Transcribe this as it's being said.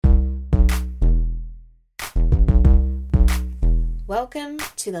Welcome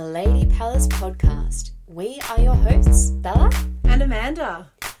to the Lady Palace podcast. We are your hosts, Bella and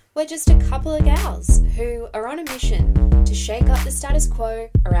Amanda. We're just a couple of gals who are on a mission to shake up the status quo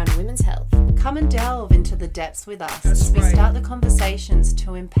around women's health. Come and delve into the depths with us as we start the conversations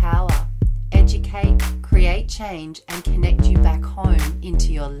to empower, educate, create change, and connect you back home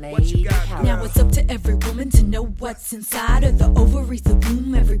into your lady power. Now it's up to every woman to know what's inside of the ovaries, the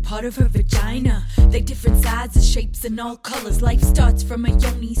womb, every part of her vagina. They different sizes, shapes, and all colors. Life starts from a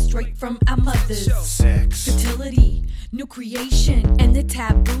yoni, straight from our mothers. Sex, fertility, new creation, and the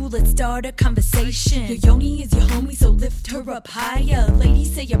taboo. Let's start a conversation. Your yoni is your homie, so lift her up higher.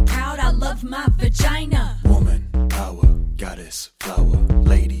 Ladies, say you're proud. I love my vagina. woman, power, goddess, flower,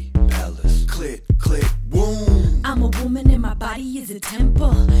 lady, palace, click, click, boom. I'm a woman and my body is a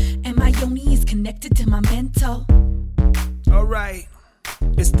temple, and my yoni is connected to my mental. Alright,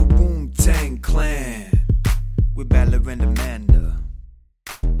 it's the Wu-Tang Clan with Bella and Amanda.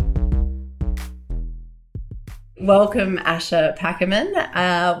 Welcome, Asha Packman.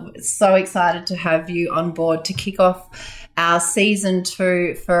 So excited to have you on board to kick off our season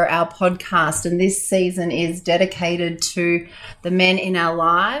 2 for our podcast. And this season is dedicated to the men in our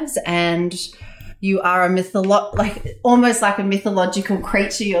lives. And you are almost like a mythological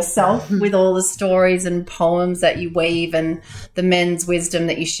creature yourself with all the stories and poems that you weave and the men's wisdom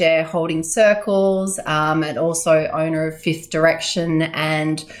that you share, holding circles, and also owner of Fifth Direction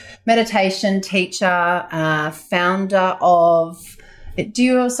and meditation teacher, founder of, do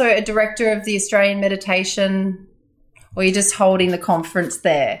you also a director of the Australian Meditation, or are you just holding the conference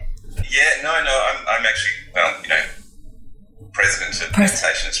there? Yeah, no, I'm actually, president of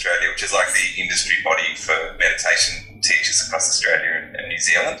Meditation Australia, which is like the industry body for meditation teachers across Australia and New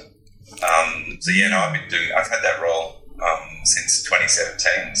Zealand. I've had that role since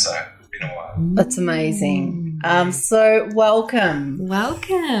 2017, so it's been a while. That's amazing. So welcome.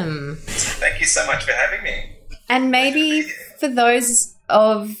 Welcome. Thank you so much for having me. And maybe for those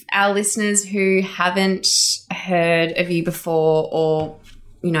of our listeners who haven't heard of you before or,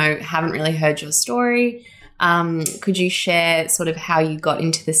 haven't really heard your story, could you share sort of how you got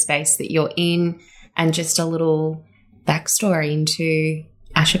into the space that you're in and just a little backstory into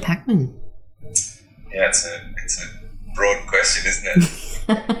Asha Packman? Yeah, it's a broad question, isn't it?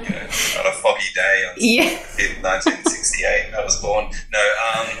 On a foggy day on 5th, 1968, I was born. No,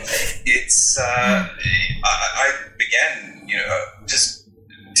 I began, just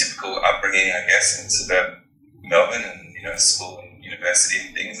typical upbringing, I guess, in suburban Melbourne and, school and university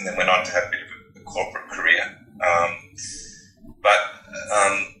and things, and then went on to have a bit of a corporate career.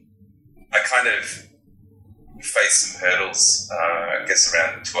 I kind of faced some hurdles, I guess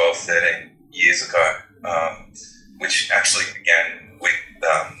around 12, 13 years ago, which actually began with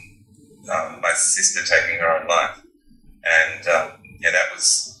my sister taking her own life. And that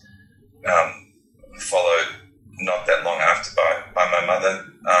was followed not that long after by my mother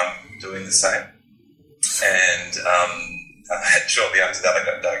doing the same. And shortly after that, I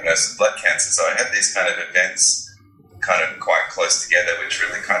got diagnosed with blood cancer. So I had these kind of events kind of quite close together, which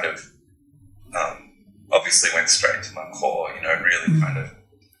really kind of obviously went straight to my core, really kind of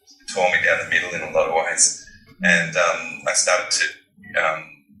tore me down the middle in a lot of ways. And I started to,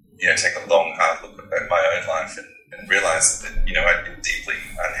 take a long, hard look at my own life and realised that, I'd been deeply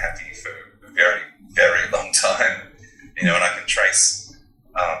unhappy for a very, very long time, and I can trace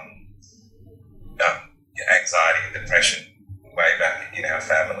anxiety and depression way back in our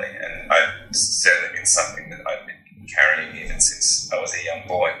family, and it's certainly been something that I've been carrying even since I was a young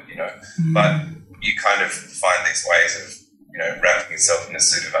boy, But you kind of find these ways of, wrapping yourself in a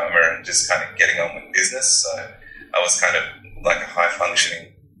suit of armour and just kind of getting on with business. So I was kind of like a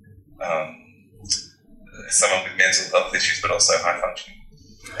high-functioning, someone with mental health issues, but also high-functioning.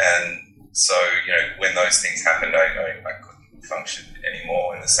 And so, when those things happened, I couldn't function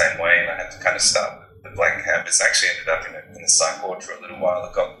anymore in the same way, and I had to kind of start with the blank canvas. I actually ended up in a psych ward for a little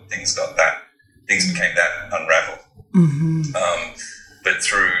while. Things became that unraveled. Mm-hmm. But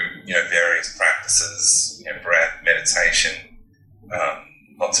through, various practices, breath, meditation,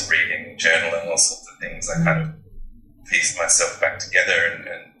 lots of reading, journaling, all sorts of things, I kind of pieced myself back together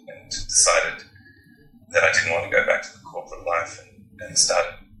and decided that I didn't want to go back to the corporate life and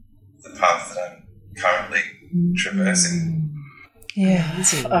started the path that I'm currently traversing. Yeah,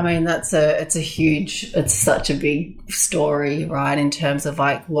 I mean, it's such a big story, right, in terms of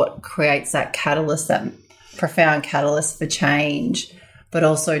like what creates that catalyst, that profound catalyst for change, but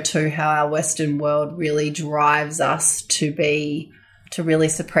also too how our Western world really drives us to really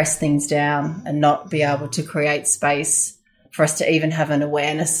suppress things down and not be able to create space for us to even have an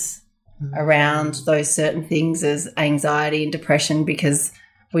awareness around those certain things as anxiety and depression because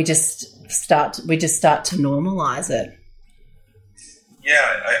we just start to normalize it. Yeah,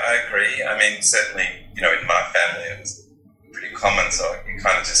 I agree. I mean, certainly, you know, in my family it was pretty common, so you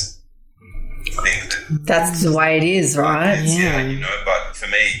kind of just think that that's the way it is, right? Yeah, you know, but for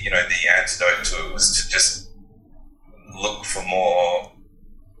me, you know, the antidote to it was to just look for more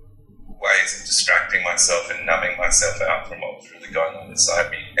ways of distracting myself and numbing myself out from what was really going on inside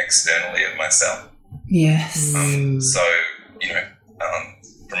me externally of myself. Yes. So, you know,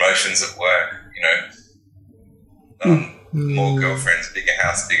 promotions at work, you know, more girlfriends, bigger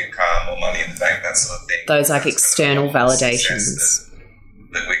house, bigger car, more money in the bank, that sort of thing. Those like external validations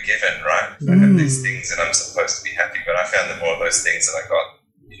that we're given, right? I have these things and I'm supposed to be happy, but I found that more of those things that I got,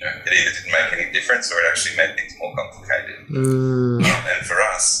 you know, it either didn't make any difference or it actually made things more complicated. And for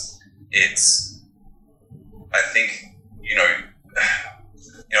us, it's, I think, you know,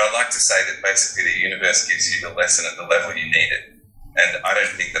 I like to say that basically the universe gives you the lesson at the level you need it. And I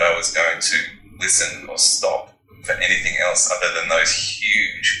don't think that I was going to listen or stop for anything else other than those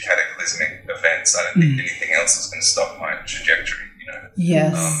huge cataclysmic events. I don't think anything else was going to stop my trajectory, you know.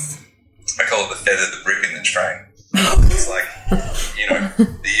 Yes. I call it the feather, the brick in the train. It's like, you know,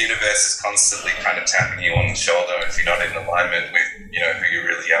 the universe is constantly kind of tapping you on the shoulder if you're not in alignment with, you know, who you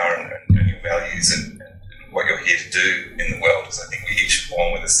really are and your values and what you're here to do in the world. Because I think we each are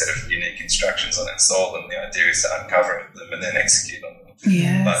born with a set of unique instructions on our soul, and the idea is to uncover them and then execute on them.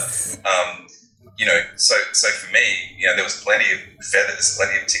 Yes. But, you know, so for me, you know, there was plenty of feathers,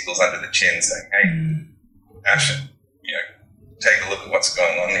 plenty of tickles under the chin saying, hey, Asher, you know, take a look at what's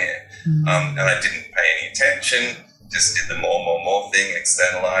going on here. And I didn't pay any attention, just did the more thing,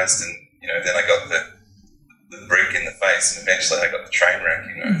 externalized, and, you know, then I got the brick in the face, and eventually I got the train wreck,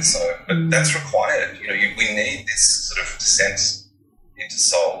 you know. So, but that's required. You know, we need this sort of descent into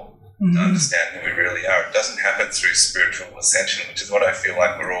soul to understand who we really are. It doesn't happen through spiritual ascension, which is what I feel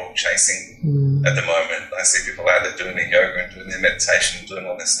like we're all chasing at the moment. I see people out there doing their yoga and doing their meditation and doing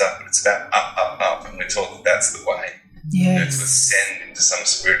all this stuff, but it's about up, and we're taught that that's the way. Yes. You know, to ascend into some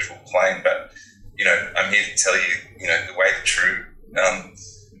spiritual plane. But, you know, I'm here to tell you, you know, the way to true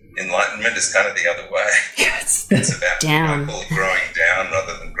enlightenment is kind of the other way. Yes. It's about down. Growing down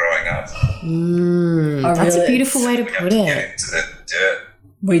rather than growing up. That's a beautiful way to put it. Get into the dirt.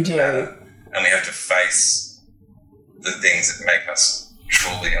 We do. And we have to face the things that make us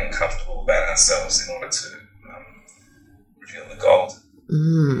truly uncomfortable about ourselves in order to reveal the gold.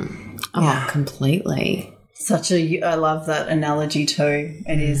 Oh, completely. I love that analogy too.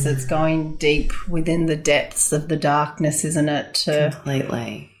 It is. It's going deep within the depths of the darkness, isn't it?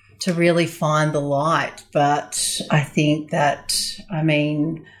 Completely. To really find the light. But I think that, I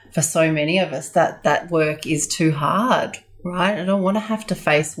mean, for so many of us, that work is too hard, right? I don't want to have to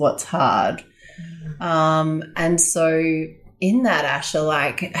face what's hard. And so in that, Asha,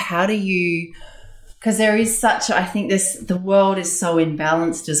 like, how do you... Because there is such, I think the world is so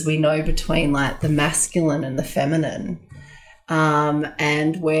imbalanced, as we know, between like the masculine and the feminine.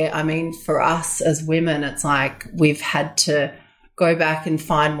 And where, I mean, for us as women, it's like we've had to go back and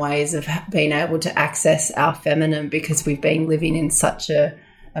find ways of being able to access our feminine because we've been living in such a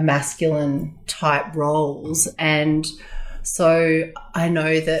masculine type roles. And so I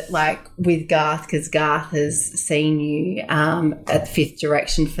know that, like, with Garth, because Garth has seen you at Fifth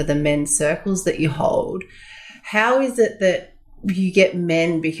Direction for the men's circles that you hold, how is it that you get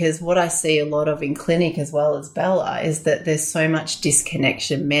men? Because what I see a lot of in clinic, as well as Bella, is that there's so much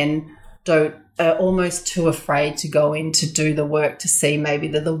disconnection. Men are almost too afraid to go in to do the work to see maybe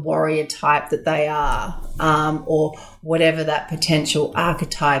the warrior type that they are, or whatever that potential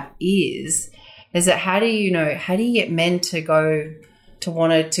archetype is. Is that how do you get men to go to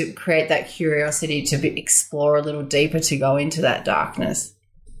want to create that curiosity to explore a little deeper, to go into that darkness?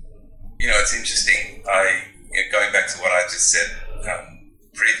 You know, it's interesting. Going back to what I just said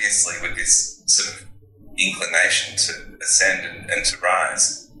previously, with this sort of inclination to ascend and to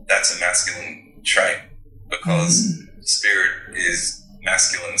rise, that's a masculine trait, because spirit is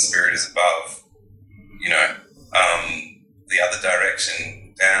masculine, spirit is above. You know, the other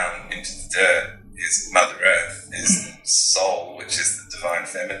direction down into the dirt is Mother Earth, is the soul, which is the divine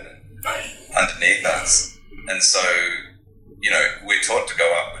feminine underneath us. And so, you know, we're taught to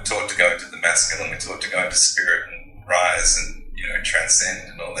go up, we're taught to go into the masculine, we're taught to go into spirit and rise and, you know, transcend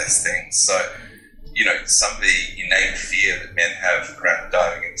and all these things. So, you know, some of the innate fear that men have around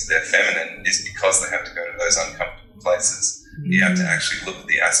diving into their feminine is because they have to go to those uncomfortable places. You have to actually look at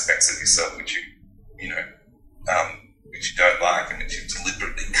the aspects of yourself which you know, which you don't like, and which you've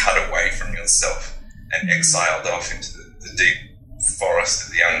deliberately cut away from yourself and exiled off into the deep forest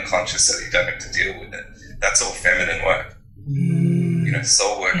of the unconscious so that you don't have to deal with it. That's all feminine work. You know,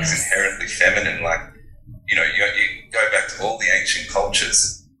 soul work is inherently feminine. Like, you know, you go back to all the ancient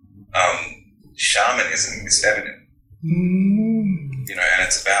cultures. Shamanism is feminine. You know, and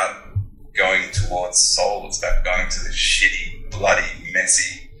it's about going towards soul. It's about going to the shitty, bloody,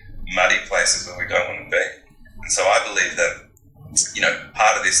 messy, muddy places where we don't want to be. And so I believe that, you know,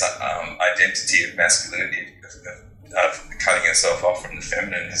 part of this identity of masculinity, of cutting yourself off from the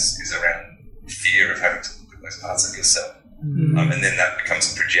feminine is around fear of having to look at those parts of yourself. And then that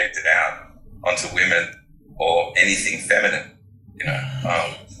becomes projected out onto women or anything feminine. You know,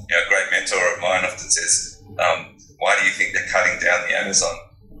 a great mentor of mine often says, why do you think they're cutting down the Amazon?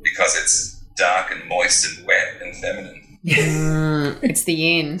 Because it's dark and moist and wet and feminine. It's the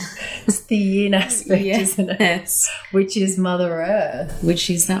yin. It's the yin aspect, isn't it? Yes. Which is Mother Earth. Which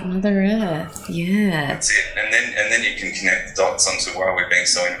is that Mother Earth. Yeah. That's it. And then you can connect the dots onto why we're being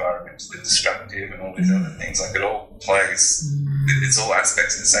so environmentally destructive and all these other things. Like, it all plays, it's all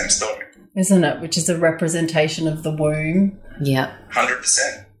aspects of the same story. Isn't it? Which is a representation of the womb. Yeah.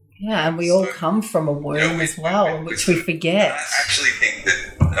 100%. Yeah, and we all come from a womb as well, which we forget. I actually think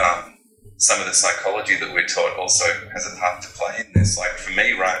that some of the psychology that we're taught also has a part to play in this. Like, for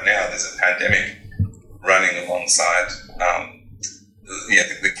me right now, there's a pandemic running alongside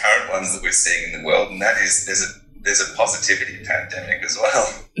the current ones that we're seeing in the world, and that is there's a positivity pandemic as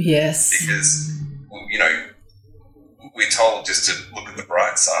well. Yes. Because, you know, we're told just to look at the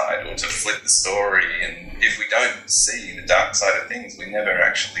bright side or to flip the story, and if we don't see the dark side of things, we never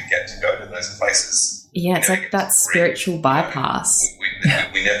actually get to go to those places. Yeah, it's like that spiritual bypass.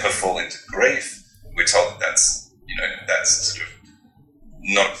 We never fall into grief. We're told that that's sort of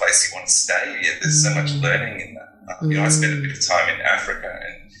not a place you want to stay. Yet there's so much learning in that. You know, I spent a bit of time in Africa,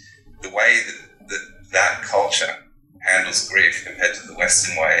 and the way that culture handles grief compared to the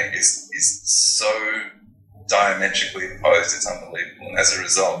Western way is so diametrically opposed. It's unbelievable, and as a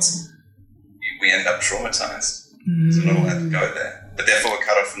result, we end up traumatized. So we're not allowed to go there, but therefore we're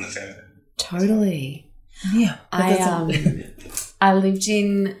cut off from the feminine. Totally. Yeah. I lived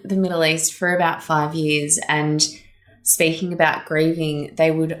in the Middle East for about 5 years, and speaking about grieving, they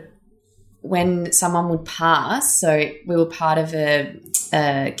would, when someone would pass, so we were part of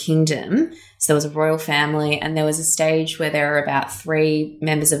a kingdom, so there was a royal family, and there was a stage where there were about 3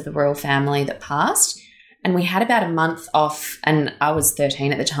 members of the royal family that passed, and we had about a month off, and I was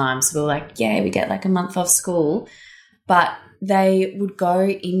 13 at the time, so we were like, yeah, we get like a month off school, but they would go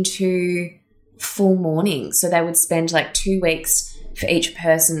into full mourning. So they would spend like 2 weeks for each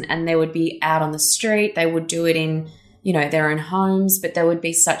person, and they would be out on the street. They would do it in, you know, their own homes, but there would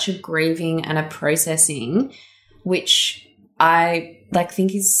be such a grieving and a processing, which I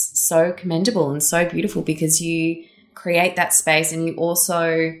think is so commendable and so beautiful, because you create that space and you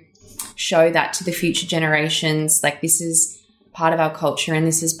also show that to the future generations. Like, this is part of our culture, and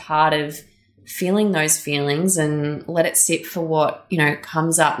this is part of feeling those feelings, and let it sit for what, you know,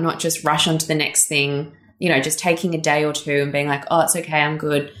 comes up, not just rush on to the next thing, you know, just taking a day or two and being like, oh, it's okay, I'm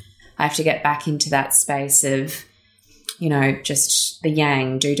good. I have to get back into that space of, you know, just the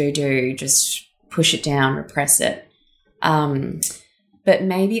yang, do, just push it down, repress it. But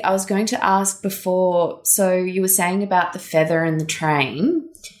maybe I was going to ask before, so you were saying about the feather and the train.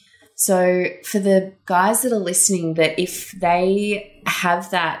 So for the guys that are listening, that if they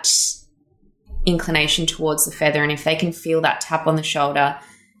have that inclination towards the feather, and if they can feel that tap on the shoulder,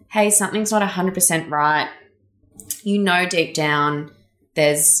 hey, something's not 100% right, you know, deep down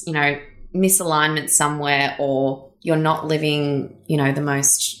there's, you know, misalignment somewhere, or you're not living, you know, the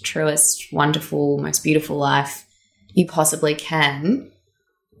most truest, wonderful, most beautiful life you possibly can,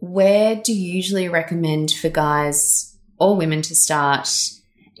 where do you usually recommend for guys or women to start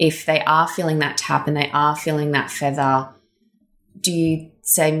if they are feeling that tap and they are feeling that feather? Do you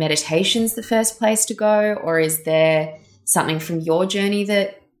say meditation's the first place to go, or is there something from your journey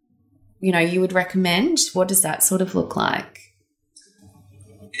that, you know, you would recommend? What does that sort of look like?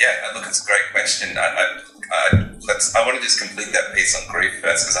 Yeah, look, it's a great question. I want to just complete that piece on grief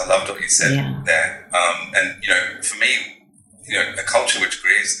first, because I loved what you said there. And, you know, for me, you know, a culture which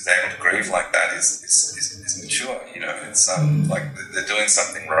grieves, is able to grieve like that is mature. You know, it's like they're doing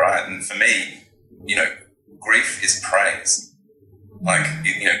something right. And for me, you know, grief is praise. Like,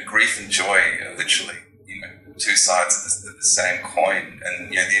 you know, grief and joy are literally, you know, 2 sides of the same coin.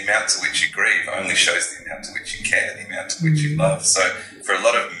 And, you know, the amount to which you grieve only shows the amount to which you care, the amount to which you love. So for a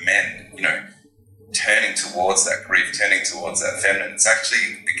lot of men, you know, turning towards that grief, turning towards that feminine, it's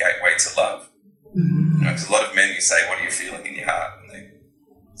actually the gateway to love. You know, because a lot of men, you say, what are you feeling in your heart? And they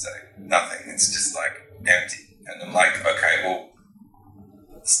say, nothing. It's just like empty. And I'm like, okay, well,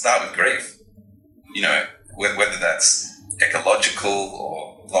 start with grief. You know, whether that's ecological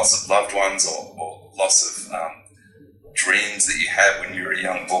or loss of loved ones or loss of dreams that you had when you were a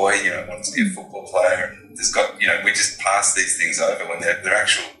young boy, you know, wanting to be a football player. And there's got, you know, we just pass these things over when they're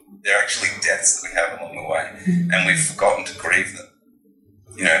actually deaths that we have along the way, and we've forgotten to grieve them.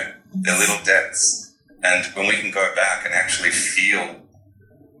 You know, they're little deaths, and when we can go back and actually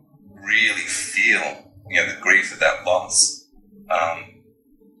really feel, you know, the grief of that loss,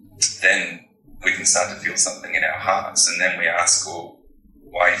 then we can start to feel something in our hearts, and then we ask, well,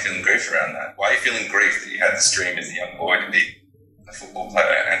 why are you feeling grief around that? Why are you feeling grief that you had this dream as a young boy to be a football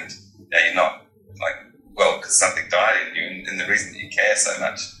player and now you're not? Like, well, because something died in you, and the reason that you care so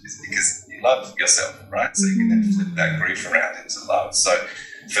much is because you love yourself, right? So you can then flip that grief around into love. So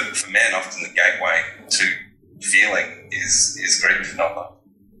for men, often the gateway to feeling is grief, not love.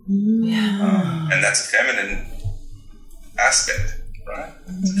 Yeah. And that's a feminine aspect, right?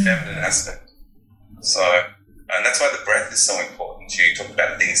 It's a feminine aspect. So, and that's why the breath is so important. You talk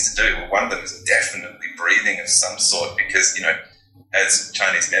about things to do. Well, one of them is definitely breathing of some sort, because, you know, as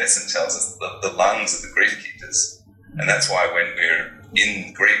Chinese medicine tells us, the lungs are the grief keepers. And that's why when we're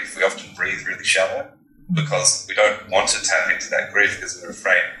in grief, we often breathe really shallow, because we don't want to tap into that grief because we're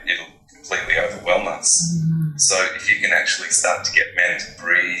afraid it'll completely overwhelm us. So if you can actually start to get men to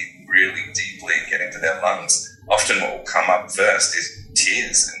breathe really deeply and get into their lungs, often what will come up first is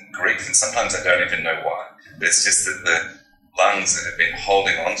tears and grief, and sometimes I don't even know why. But it's just that the lungs that have been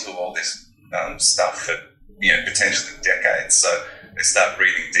holding on to all this stuff for, you know, potentially decades, so they start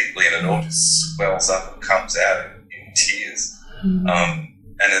breathing deeply and it all just swells up and comes out in tears.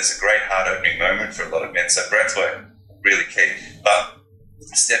 And it's a great heart-opening moment for a lot of men. So breathwork, really key. But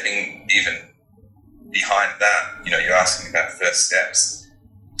stepping even behind that, you know, you're asking about first steps.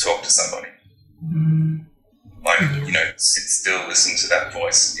 Talk to somebody. Like, you know, sit still, listen to that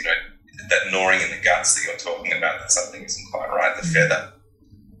voice, you know, that gnawing in the guts that you're talking about, that something isn't quite right, the feather.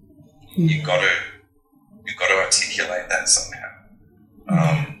 You've got to articulate that somehow. You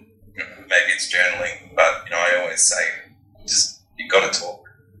know, maybe it's journaling, but, you know, I always say, just, you've got to talk.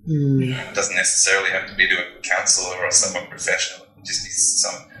 It doesn't necessarily have to be to a counsellor or someone professional. It just be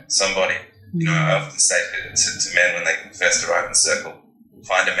somebody. You know, I often say to men when they first arrive in circle,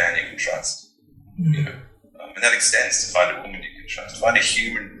 find a man you can trust. You know, and that extends to find a woman you can trust. Find a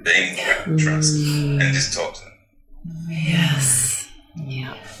human being you can trust, and just talk to them. Yes.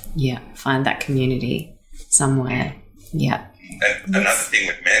 Yeah. Find that community somewhere. Yeah. And another thing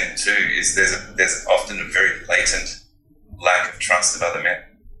with men too is there's often a very latent lack of trust of other men.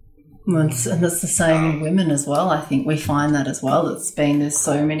 Well, and it's the same in women as well. I think we find that as well. There's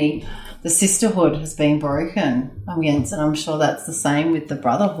so many. The sisterhood has been broken against, and I'm sure that's the same with the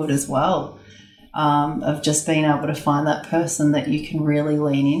brotherhood as well. Of just being able to find that person that you can really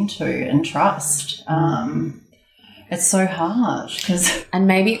lean into and trust. It's so hard and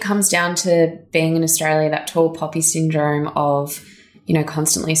maybe it comes down to being in Australia, that tall poppy syndrome of, you know,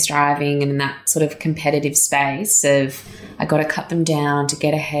 constantly striving and in that sort of competitive space of I got to cut them down to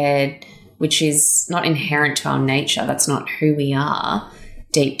get ahead, which is not inherent to our nature. That's not who we are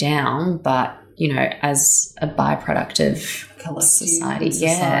deep down, but, you know, as a byproduct of society. It's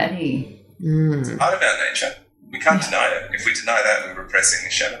part of our nature. We can't deny it. If we deny that, we're repressing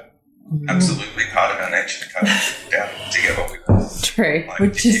the shadow. Absolutely part of our nature to come down to get what we want. True. Like,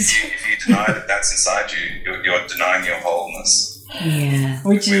 if you deny that that's inside you, you're denying your wholeness. Yeah.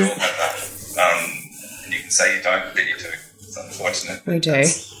 We all have that. And you can say you don't, but you do. It's unfortunate. We do.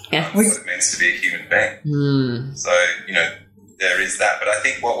 What it means to be a human being. So, you know, there is that. But I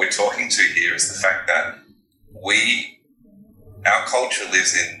think what we're talking to here is the fact that our culture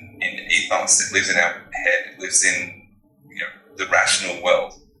lives in ethos, it lives in our head, it lives in, you know, the rational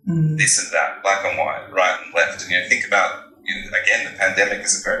world. This and that, black and white, right and left. And, you know, think about, you know, again, the pandemic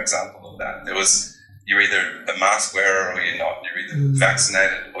is a great example of that. You're either a mask wearer or you're not. You're either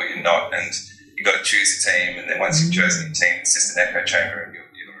vaccinated or you're not. And you've got to choose a team. And then once you've chosen your team, it's just an echo chamber and your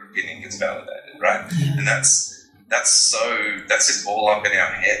opinion gets validated, right? Yeah. And that's just all up in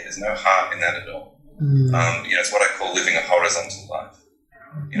our head. There's no heart in that at all. You know, it's what I call living a horizontal life,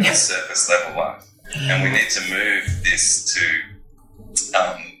 you know, a surface level life. And we need to move this to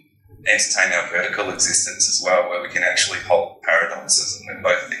entertain our vertical existence as well, where we can actually hold paradoxes and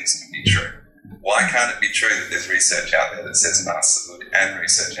where both things can be true. Why can't it be true that there's research out there that says masks are good and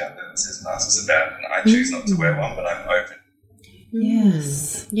research out there that says masks are bad? And I choose not to wear one, but I'm open.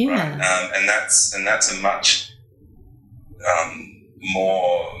 Yes. Yeah. Right? And that's a much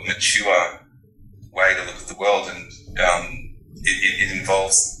more mature way to look at the world, and it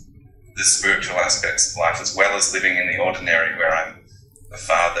involves the spiritual aspects of life as well as living in the ordinary, where I'm a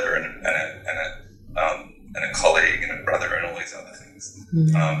father and a colleague and a brother and all these other things,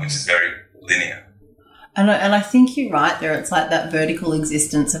 which is very linear. And I think you're right there. It's like that vertical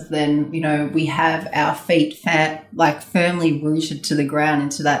existence of then, we have our feet firmly rooted to the ground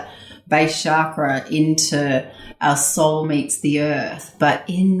into that base chakra, into our soul meets the earth. But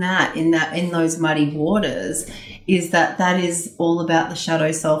in those muddy waters is that is all about the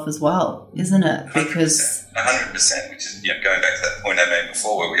shadow self as well, isn't it? 100%, Because 100%, which is going back to that point I made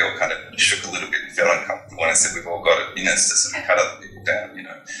before where we all kind of shook a little bit and felt uncomfortable when I said we've all got it in us to sort of cut other people down,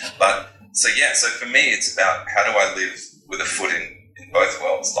 But so for me it's about how do I live with a foot in both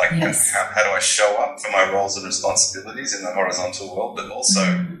worlds, like yes. how do I show up for my roles and responsibilities in the horizontal world, but also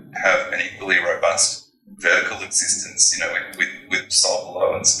have an equally robust vertical existence, with soul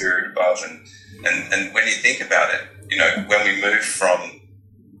below and spirit above. And when you think about it, when we move from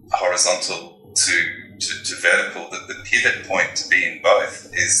horizontal to vertical, the pivot point to be in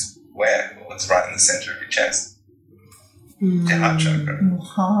both is where? Well, it's right in the center of your chest. Your heart chakra.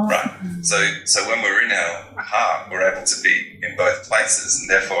 Right. So when we're in our heart, we're able to be in both places, and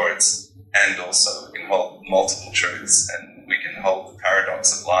therefore and also we can hold multiple truths, and we can hold the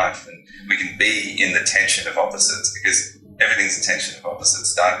paradox of life, and we can be in the tension of opposites, because everything's a tension of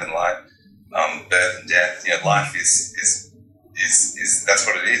opposites, dark and light, birth and death. Life is that's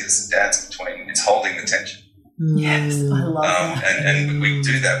what it is. It's a dance between. It's holding the tension. Yes, I love that. And we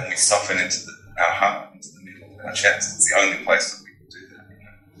do that when we soften into our heart, into the middle of our chest. It's the only place that we can do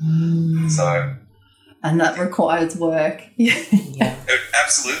that. So, and that requires work. It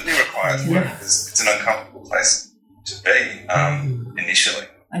absolutely requires work. It's an uncomfortable place to be initially.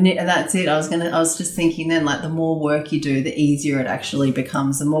 And that's it. I was just thinking then, like, the more work you do, the easier it actually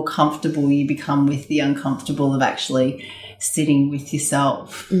becomes, the more comfortable you become with the uncomfortable of actually sitting with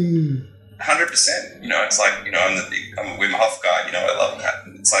yourself. 100%. It's like, I'm a Wim Hof guy, I love that.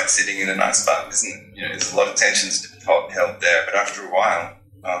 It's like sitting in a nice bath, isn't it? There's a lot of tensions held there, but after a while,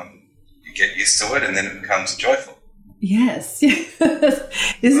 you get used to it and then it becomes joyful. Yes.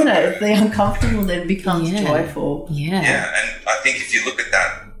 Isn't it? The uncomfortable then becomes joyful. Yeah. Yeah, and I think if you look at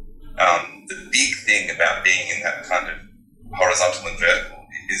that, the big thing about being in that kind of horizontal and vertical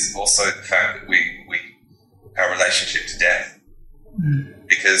is also the fact that our relationship to death.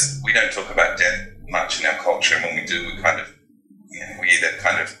 Because we don't talk about death much in our culture, and when we do, we kind of, we either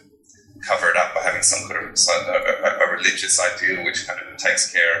kind of cover it up by having some kind of a religious ideal which kind of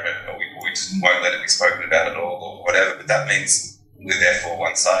takes care of it, or we just won't let it be spoken about at all, or whatever. But that means we're therefore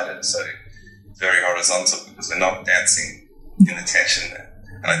one-sided, so it's very horizontal because we're not dancing in the tension there.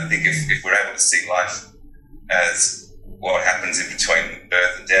 And I think if we're able to see life as what happens in between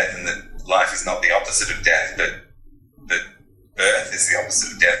birth and death, and that life is not the opposite of death, but birth is the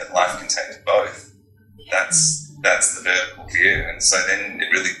opposite of death, and life can take both. That's the vertical view, and so then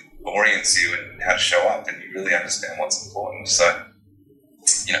it really orients you in how to show up, and you really understand what's important. So,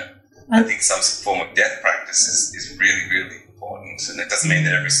 I think some form of death practice is really, really important, and it doesn't mean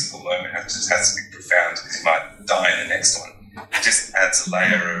that every single moment has to be profound, because you might die in the next one. It just adds a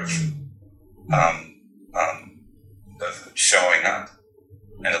layer of showing up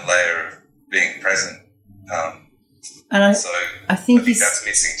and a layer of being present. And I think that's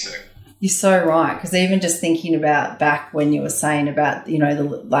missing too. You're so right, because even just thinking about back when you were saying about,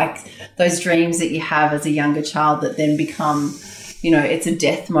 those dreams that you have as a younger child that then become, it's a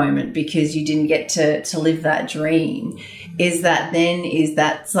death moment because you didn't get to live that dream,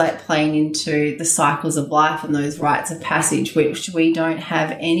 that's like playing into the cycles of life and those rites of passage, which we don't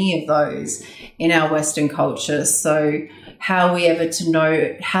have any of those in our Western culture. So how are we ever to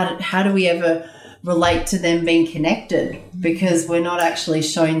know, how do we ever relate to them being connected, because we're not actually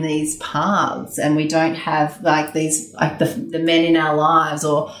shown these paths, and we don't have the men in our lives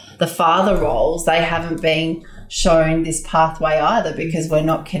or the father roles. They haven't been shown this pathway either, because we're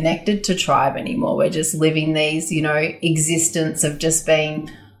not connected to tribe anymore. We're just living these, existence of just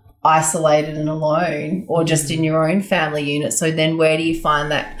being isolated and alone, or just in your own family unit. So then where do you find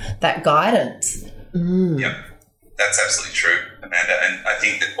that guidance? Yep, that's absolutely true, Amanda. And I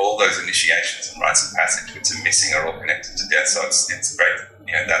think that all those initiations and rites of passage which are missing are all connected to death. So it's great.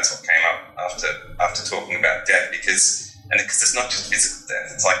 That's what came up after talking about death, because it's not just physical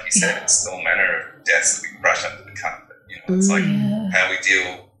death. It's like you said, it's all manner of deaths that we brush under the carpet. It's like how we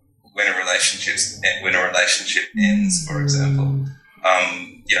deal when a relationship ends, for example.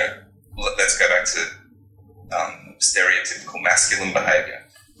 Let's go back to stereotypical masculine behaviour.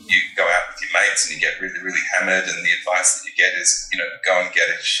 You go out with your mates and you get really, really hammered, and the advice that you get is, go and get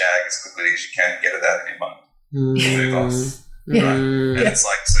a shag as quickly as you can, get it out of your mind, move on. Yeah. Right? And it's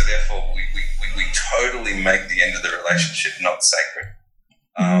like, so therefore we totally make the end of the relationship not sacred.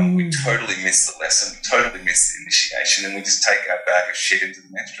 We totally miss the lesson, we totally miss the initiation, and we just take our bag of shit into the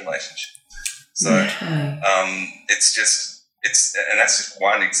next relationship. So and that's just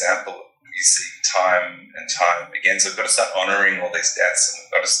one example. You see time and time again. So we've got to start honouring all these deaths, and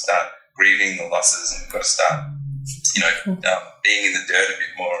we've got to start grieving the losses, and we've got to start, being in the dirt a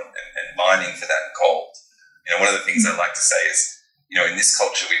bit more and mining for that gold. One of the things I like to say is, in this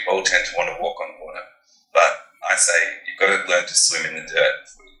culture, we all tend to want to walk on water, but I say you've got to learn to swim in the dirt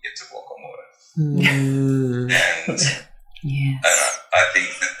before you get to walk on water. And I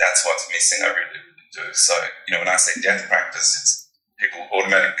think that's what's missing. I really, really do. So, when I say death practice, people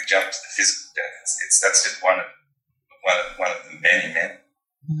automatically jump to the physical death. That's just one of the many.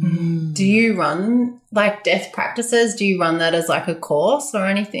 Do you run like death practices? Do you run that as like a course or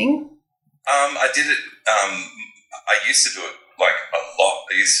anything? I did it. I used to do it like a lot.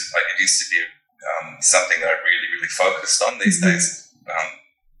 It used to be something that I really, really focused on. These days,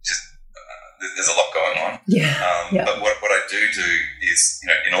 there's a lot going on. But what I do is,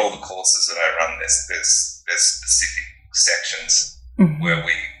 in all the courses that I run, there's specific sections where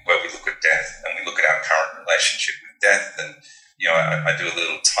we look at death, and we look at our current relationship with death, and I do a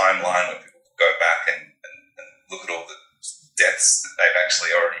little timeline where people go back and look at all the deaths that they've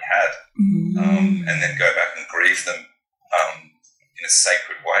actually already had, and then go back and grieve them in a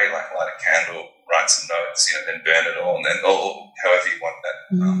sacred way, like light a candle, write some notes, then burn it all, and then or however you want that,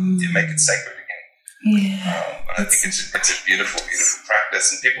 you make it sacred again. And I think it's a beautiful, beautiful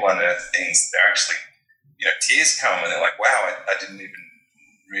practice, and people unearth things. They're actually, tears come and they're like, wow, I didn't even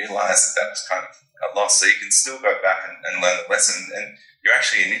realise that was kind of a loss. So you can still go back and learn the lesson, and you're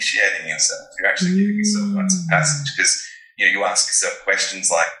actually initiating yourself. You're actually giving yourself rites of passage, because you ask yourself questions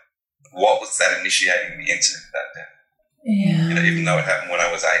like, what was that initiating me into that day? Even though it happened when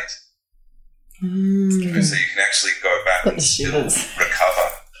I was 8. So you can actually go back and still recover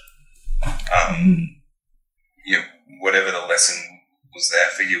whatever the lesson was there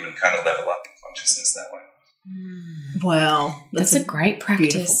for you, and kind of level up your consciousness that way. Wow. That's a great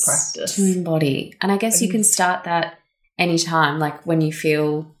practice to embody. And I guess you can start that anytime, like when you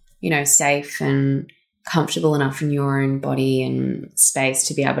feel, safe and comfortable enough in your own body and space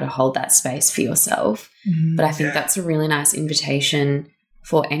to be able to hold that space for yourself. But I think that's a really nice invitation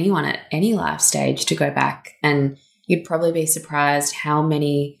for anyone at any life stage to go back, and you'd probably be surprised how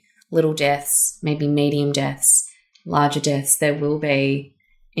many little deaths, maybe medium deaths, larger deaths there will be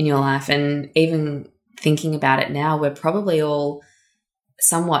in your life. And even thinking about it now, we're probably all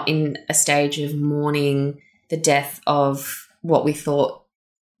somewhat in a stage of mourning the death of what we thought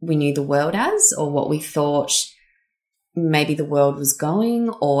we knew the world as, or what we thought maybe the world was going,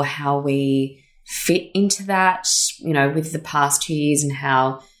 or how we fit into that, with the past 2 years and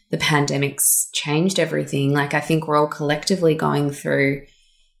how the pandemic's changed everything. Like, I think we're all collectively going through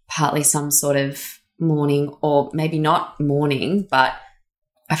partly some sort of mourning, or maybe not mourning, but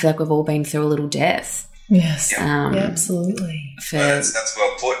I feel like we've all been through a little death. Yes, absolutely. That's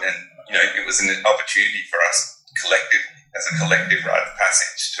well put, and it was an opportunity for us collectively, as a collective rite of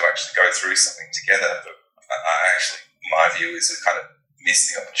passage, to actually go through something together. But my view is we kind of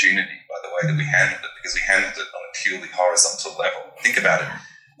missed the opportunity by the way that we handled it, because we handled it on a purely horizontal level. Think about it.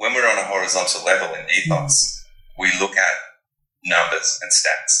 When we're on a horizontal level in ethos, we look at numbers and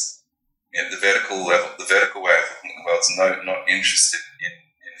stats. The vertical level, the vertical way of looking at the world is not interested in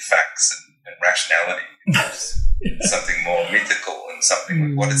facts and rationality. It's something more mythical and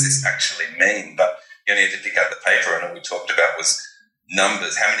something, what does this actually mean? But you need to pick up the paper, and all we talked about was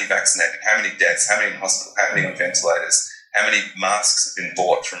numbers, how many vaccinated, how many deaths, how many in hospital, how many on ventilators, how many masks have been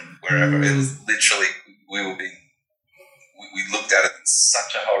bought from wherever. It was literally, we looked at it in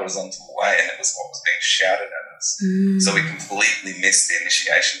such a horizontal way, and it was what was being shouted at us. So we completely missed the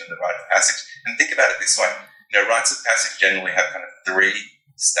initiation of the rite of passage. And think about it this way, rites of passage generally have kind of 3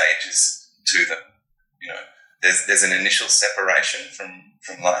 stages to them. There's an initial separation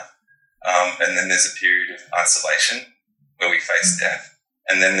from life. And then there's a period of isolation where we face death.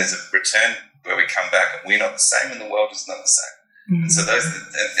 And then there's a return where we come back and we're not the same and the world is not the same. And so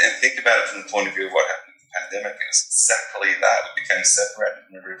and think about it from the point of view of what happened with the pandemic. It was exactly that. We became separated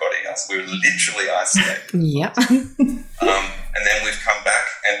from everybody else. We were literally isolated. Yep. And then we've come back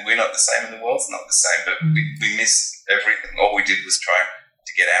and we're not the same and the world's not the same. But we missed everything. All we did was try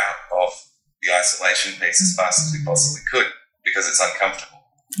to get out of the isolation piece as fast as we possibly could, because it's uncomfortable.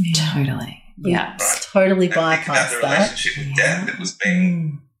 Totally. Yeah. Right. Totally and bypass that. The relationship with death, it was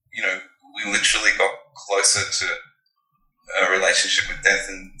being, we literally got closer to a relationship with death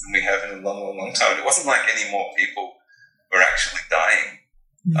than we have in a long, long, long time. It wasn't like any more people were actually dying.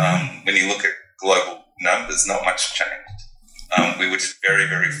 When you look at global numbers, not much changed. We were very,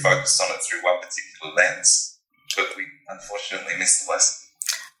 very focused on it through one particular lens, but we unfortunately missed the lesson.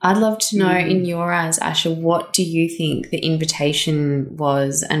 I'd love to know, in your eyes, Asha, what do you think the invitation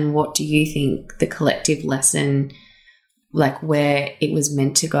was, and what do you think the collective lesson, like where it was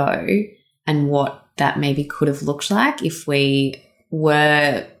meant to go, and what that maybe could have looked like if we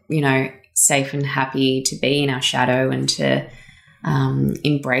were, you know, safe and happy to be in our shadow and to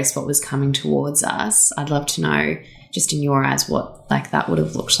embrace what was coming towards us? I'd love to know, just in your eyes, what like that would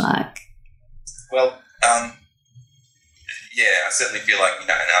have looked like. Well, yeah, I certainly feel like, you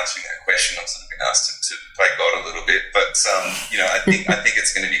know, in answering that question, I've sort of been asked to play God a little bit, but you know, I think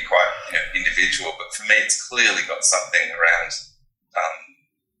it's going to be quite, you know, individual. But for me, it's clearly got something around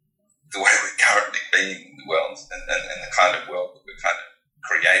the way we're currently being in the world and the kind of world that we're kind of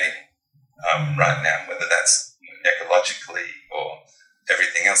creating right now, whether that's, you know, ecologically or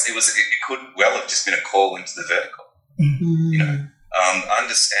everything else. It could well have just been a call into the vertical. You know,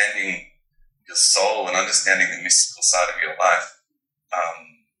 understanding your soul and understanding the mystical side of your life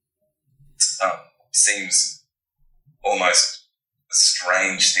seems almost a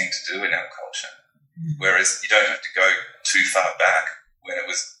strange thing to do in our culture. Whereas you don't have to go too far back when it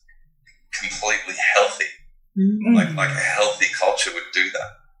was completely healthy. Like a healthy culture would do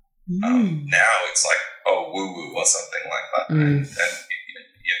that. Now it's like, oh, woo-woo or something like that. And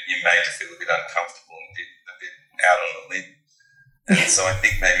you're made to feel a bit uncomfortable and a bit out on a limb. And so I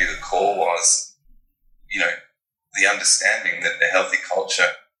think maybe the call was, you know, the understanding that a healthy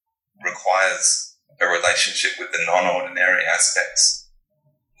culture requires a relationship with the non-ordinary aspects,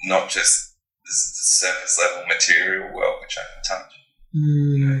 not just the surface level material world, which I can touch.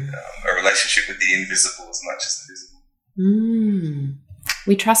 You know, a relationship with the invisible as much as the visible.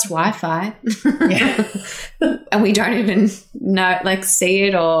 We trust Wi-Fi. And we don't even know, like, see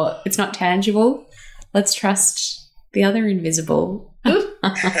it, or it's not tangible. Let's trust the other invisible. Well, you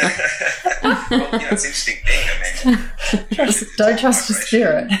know, it's an interesting thing. I mean, don't trust the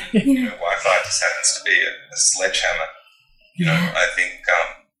spirit. You know, Wi-Fi just happens to be a sledgehammer. You know, I think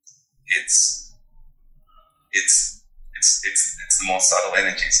it's the more subtle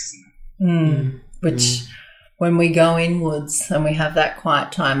energies, isn't it? Which, when we go inwards and we have that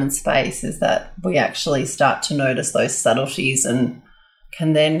quiet time and space, is that we actually start to notice those subtleties and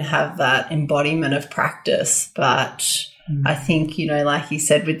can then have that embodiment of practice. But I think, you know, like you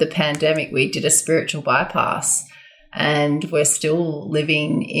said, with the pandemic, we did a spiritual bypass, and we're still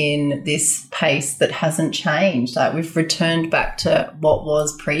living in this pace that hasn't changed. Like, we've returned back to what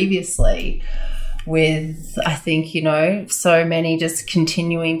was previously, with, I think, you know, so many just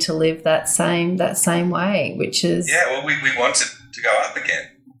continuing to live that same way, which is... Yeah, well, we want it to go up again.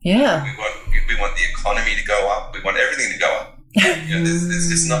 Yeah. We want the economy to go up. We want everything to go up. You know, there's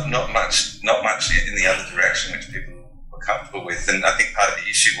just not much in the other direction which people were comfortable with. And I think part of the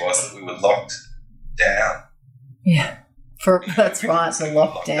issue was that we were locked down. Yeah. That's right, the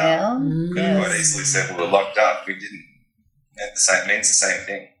lockdown. Could have quite easily said we were locked up. We didn't. It means the same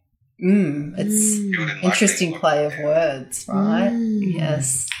thing. It's interesting play of words, right?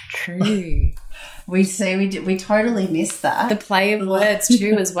 Yes. True. We totally missed that. The play of words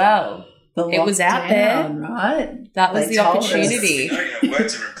too as well. It was out there, right? That was the opportunity. You know,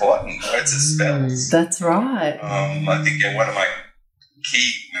 words are important. Words are spells. That's right. I think one of my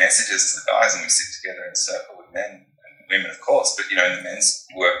key messages to the guys, and we sit together in a circle with men and women, of course, but, you know, in the men's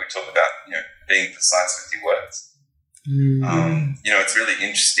work we talk about, you know, being precise with your words. You know, it's really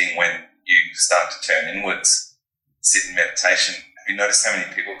interesting when you start to turn inwards, sit in meditation. Have you noticed how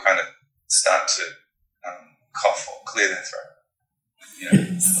many people kind of start to cough or clear their throat? You know,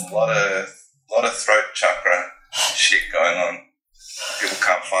 there's a lot of throat chakra shit going on. People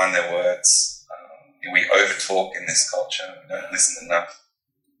can't find their words. We over-talk in this culture. We don't listen enough.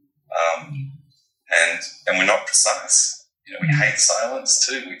 And we're not precise. You know, we hate silence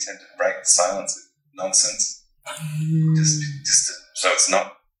too. We tend to break the silence with nonsense. So it's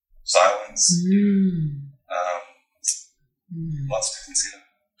not silence. Lots to consider.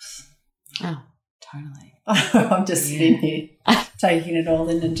 Oh, totally. I'm just sitting here taking it all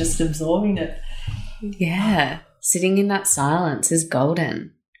in and just absorbing it. Yeah, sitting in that silence is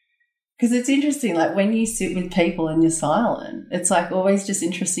golden. Because it's interesting, like when you sit with people and you're silent, it's like always just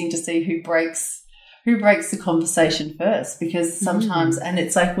interesting to see who breaks the conversation first, because sometimes, and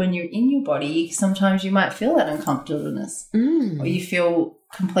it's like when you're in your body, sometimes you might feel that uncomfortableness or you feel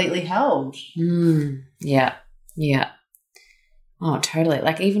completely held. Yeah. Oh, totally.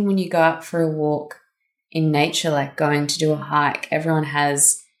 Like even when you go out for a walk in nature, like going to do a hike, everyone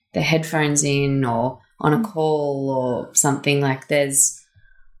has their headphones in or on a call or something. Like there's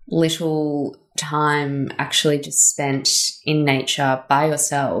little time actually just spent in nature by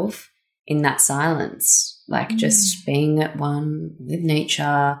yourself in that silence, like just being at one with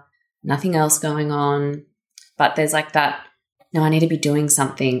nature, nothing else going on. But there's like that, no, I need to be doing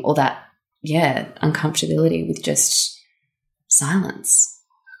something, or that, uncomfortability with just silence.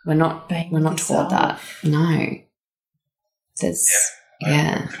 We're not taught that. No. There's,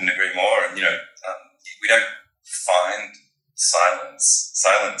 I couldn't agree more. And, we don't find silence.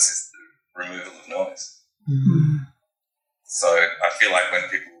 Silence is the removal of noise. Mm-hmm. So I feel like when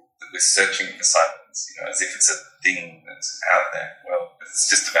we're searching for silence, as if it's a thing that's out there, well, it's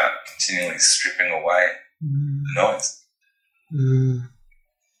just about continually stripping away the noise. Mm.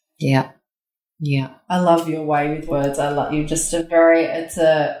 Yeah. Yeah. I love your way with words. I love you. You just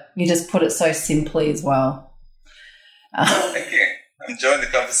put it so simply as well. Thank you. I'm enjoying the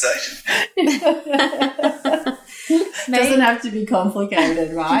conversation. Doesn't have to be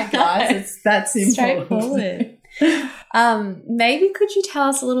complicated, right, guys? It's that simple. Straightforward. Maybe could you tell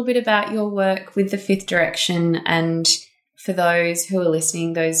us a little bit about your work with the Fifth Direction, and for those who are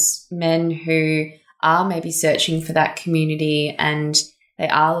listening, those men who are maybe searching for that community and they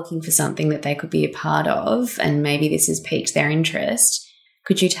are looking for something that they could be a part of, and maybe this has piqued their interest.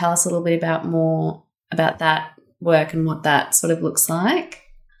 Could you tell us a little bit more about that work and what that sort of looks like?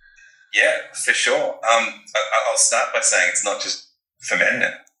 Yeah, for sure. I'll start by saying it's not just for men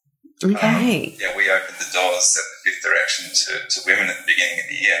now. Okay. We opened the doors at the Fifth Direction to women at the beginning of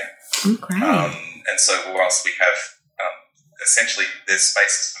the year. Oh, great. And so whilst we have essentially there's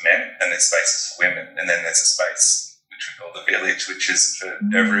spaces for men and there's spaces for women, and then there's a space which we call the village, which is for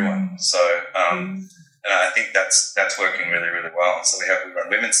everyone. So and I think that's working really, really well. So we run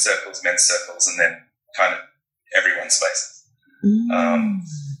women's circles, men's circles, and then kind of everyone's spaces.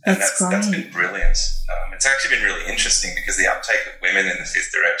 And that's been brilliant. It's actually been really interesting because the uptake of women in the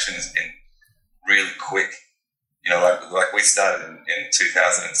Fifth Direction has been really quick. Like we started in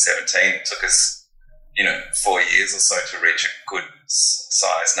 2017. It took us, 4 years or so to reach a good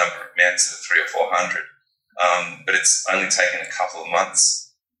size number of men, so 300 or 400. But it's only taken a couple of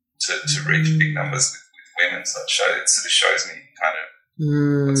months to reach big numbers with women. So it sort of shows me kind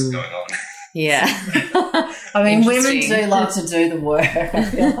of what's going on. Yeah. I mean, women do love to do the work. I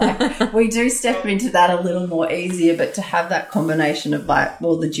feel like we do step into that a little more easier, but to have that combination of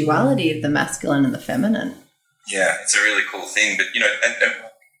the duality of the masculine and the feminine. Yeah, it's a really cool thing. But, and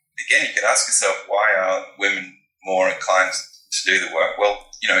again, you could ask yourself, why are women more inclined to do the work? Well,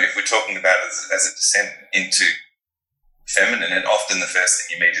 if we're talking about it as a descent into feminine, and often the first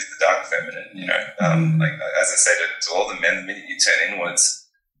thing you meet is the dark feminine, like as I say to all the men, the minute you turn inwards,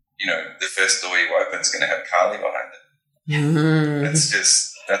 the first door you open is going to have Kali behind it. Mm-hmm. That's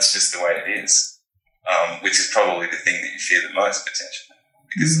just the way it is, which is probably the thing that you fear the most, potentially,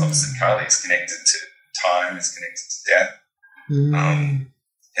 because obviously Kali is connected to time, is connected to death,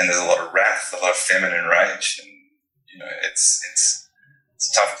 and there's a lot of wrath, a lot of feminine rage, and it's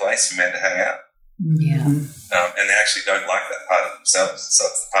a tough place for men to hang out. Yeah, and they actually don't like that part of themselves, so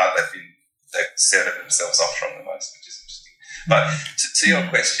it's the part they've severed themselves off from the most, which is interesting. But to your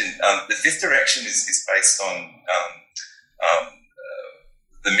question, the Fifth Direction is based on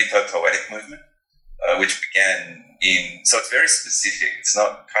the mythopoetic movement, which began so it's very specific. It's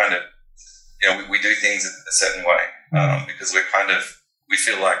not kind of, we do things a certain way because we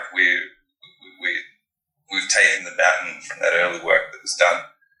feel like we've taken the baton from that early work that was done,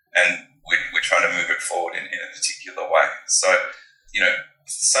 and we're trying to move it forward in a particular way. So,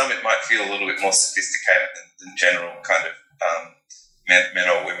 some it might feel a little bit more sophisticated than general kind of men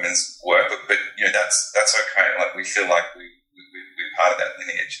or women's work, but that's okay. Like, we feel like we're part of that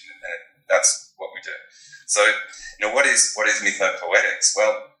lineage, and that's what we do. So, what is mythopoetics?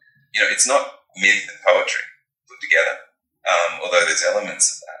 Well, it's not myth and poetry put together, although there's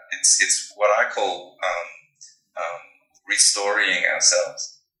elements of that. It's what I call restoring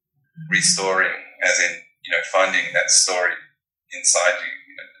ourselves. Restoring, as in, finding that story inside you.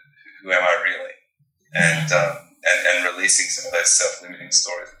 Who am I really? And releasing some of those self-limiting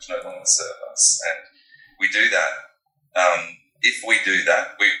stories which no longer serve us. And we do that. If we do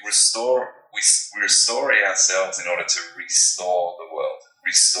that, we restore ourselves in order to restore the world.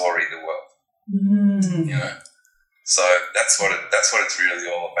 Restore the world. So that's what it's really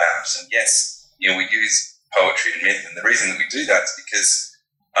all about. And yes, we use poetry and myth, and the reason that we do that is because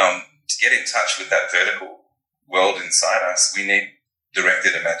to get in touch with that vertical world inside us, we need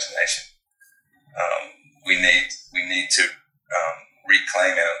directed imagination. We need to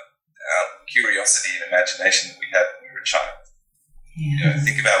reclaim our curiosity and imagination that we had when we were a child. Yeah.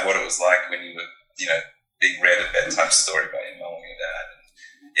 Think about what it was like when you were, being read a bedtime story by your mum or your dad,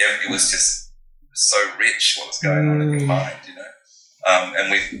 it was just so rich what was going on in your mind, you know.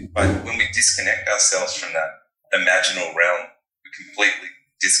 But when we disconnect ourselves from that imaginal realm, we completely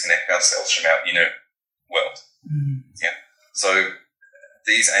disconnect ourselves from our inner world. Yeah. So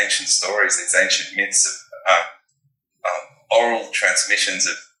these ancient stories, these ancient myths of oral transmissions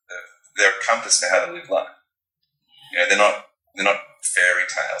they're a compass to how to live life. You know, they're not fairy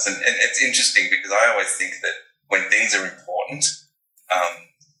tales. And it's interesting because I always think that when things are important,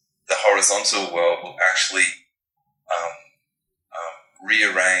 the horizontal world will actually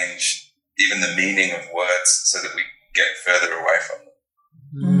rearrange even the meaning of words so that we get further away from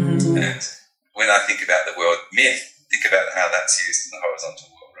them. And when I think about the word myth, think about how that's used in the horizontal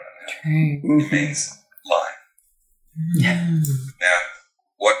world right now. It means lie. Now,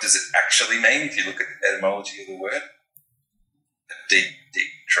 what does it actually mean if you look at the etymology of the word? A deep,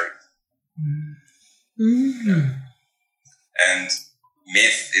 deep truth. You know? And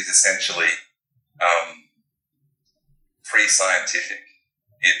myth is essentially pre-scientific.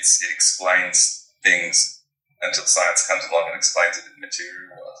 It explains things until science comes along and explains it in the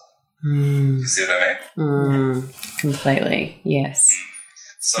material world. You see what I mean? Completely, yes.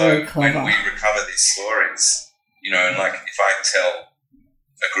 So when we recover these stories, you know, and like if I tell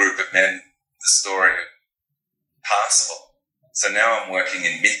a group of men the story of Parsifal, so now I'm working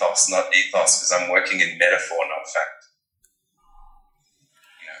in mythos, not ethos, because I'm working in metaphor, not fact.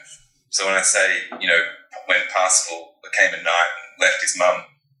 You know, so when I say, you know, when Parsifal became a knight and left his mum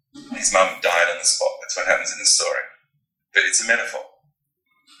died on the spot. That's what happens in the story. But it's a metaphor.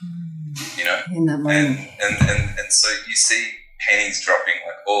 You know? In that moment. And so you see pennies dropping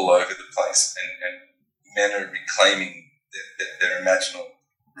like all over the place and men are reclaiming their imaginal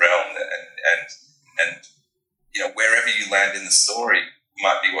realm and you know, wherever you land in the story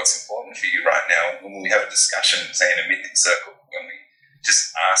might be what's important for you right now. When we have a discussion, say in a mythic circle, when we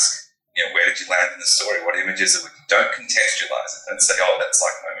just ask, you know, where did you land in the story? What images are we? Don't contextualize it. Don't say, oh, that's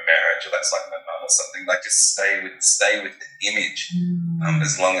like my marriage or that's like my mum or something. Like just stay with the image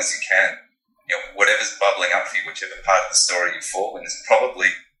as long as you can. You know, whatever's bubbling up for you, whichever part of the story you fall in, is probably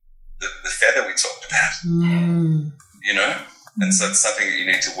the feather we talked about. You know? And so it's something that you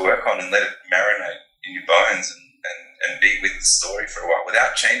need to work on and let it marinate in your bones and be with the story for a while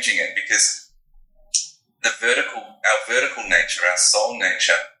without changing it, because our vertical nature, our soul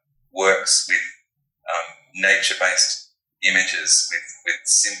nature, works with nature-based images, with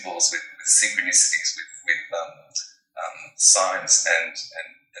symbols, with synchronicities, with signs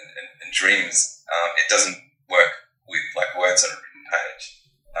and dreams. It doesn't work with like words on a written page.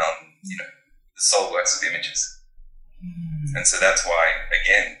 You know, the soul works with images, and so that's why,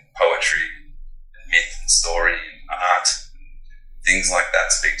 again, poetry, and myth, and story, and art, and things like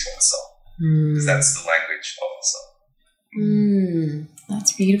that speak to our soul, because that's the language of the soul.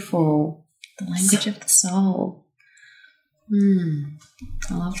 That's beautiful. The language of the soul.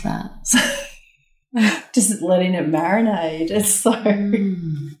 I love that. Just letting it marinate. It's so...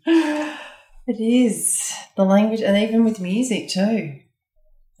 It is. The language, and even with music too.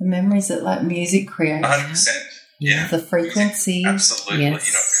 The memories that like music creates. 100%. Yeah. The frequencies. Absolutely. Yes.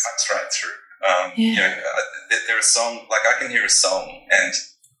 You know, it cuts right through. You know, there are songs, like I can hear a song and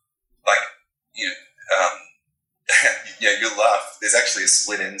like, you know, you know, you'll laugh. There's actually a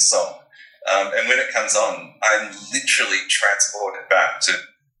split end song. And when it comes on, I'm literally transported back to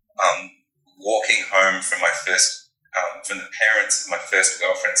walking home from my first, from the parents of my first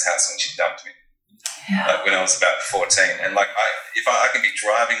girlfriend's house when she dumped me when I was about 14. And like, if I can be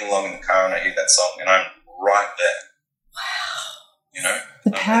driving along in the car and I hear that song and I'm right there. Wow. You know?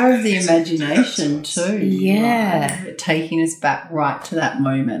 The power of the imagination too. Yeah. Like, taking us back right to that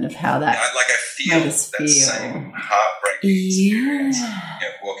moment of how that I feel made us that same heartbreaking experience. You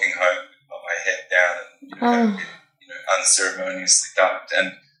know, walking home with my head down and you know, unceremoniously dumped, and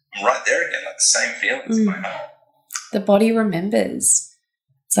I'm right there again, like the same feelings in my heart. The body remembers.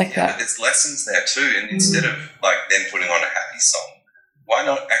 It's like that. But there's lessons there too, and instead of like then putting on a happy song, why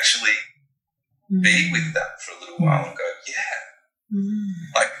not actually be with that for a little while and go,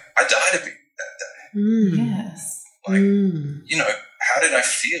 like I died a bit that day. Yes. Like, you know, how did I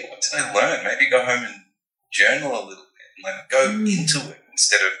feel? What did I learn? Maybe go home and journal a little bit and like go into it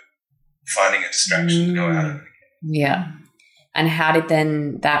instead of finding a distraction to go out of it again. Yeah. And how did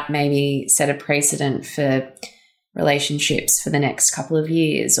then that maybe set a precedent for relationships for the next couple of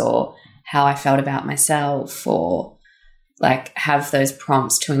years, or how I felt about myself, or like have those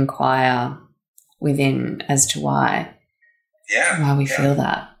prompts to inquire within as to why we feel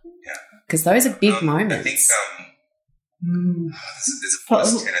that. Yeah. Because those are big moments. I think there's a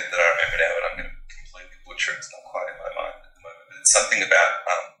voice tenet that I remember now, and I'm going to completely butcher it. It's not quite in my mind at the moment, but it something about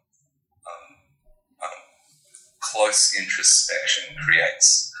close introspection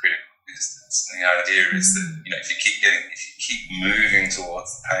creates critical distance. And the idea is that, if you keep moving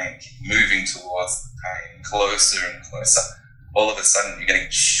towards the pain, closer and closer, all of a sudden you're getting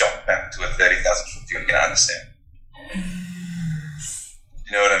shot back to a 30,000 foot view and you're going to understand.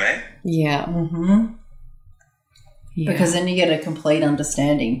 You know what I mean? Yeah. Mm-hmm. Yeah. Because then you get a complete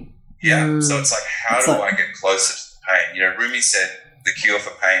understanding. Yeah. So it's like, how do I get closer to the pain? Rumi said the cure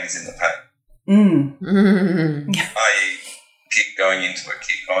for pain is in the pain. I.e., keep going into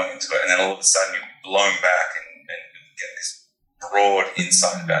it, and then all of a sudden you'll be blown back and get this broad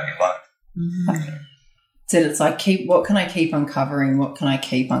insight about your life. So it's like, what can I keep uncovering? What can I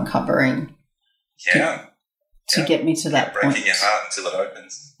keep uncovering? Yeah. To get me to that point. Breaking your heart until it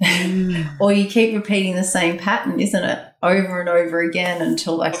opens. Or you keep repeating the same pattern, isn't it? Over and over again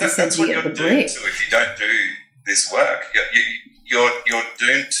until, like you said, you get the brick. So if you don't do this work, you're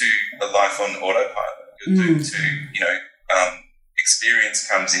doomed to a life on autopilot. You're doomed to, experience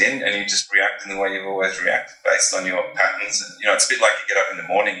comes in and you just react in the way you've always reacted based on your patterns. And, it's a bit like you get up in the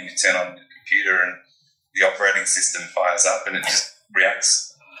morning and you turn on the computer and the operating system fires up and it just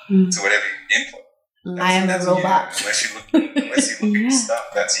reacts to whatever you input. I am a robot. Unless you look at your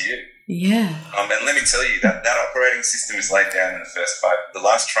stuff, that's you. Yeah. And let me tell you that operating system is laid down in the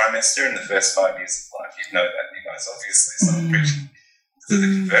last trimester and the first 5 years of life. You know that, you guys, obviously. So I'm preaching to the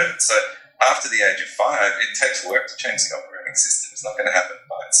converted. So after the age of 5, it takes work to change the operating system. It's not going to happen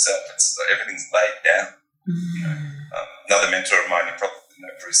by itself. Everything's laid down. Another mentor of mine, you probably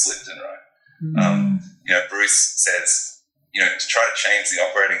know Bruce Lipton, right? Bruce says, to try to change the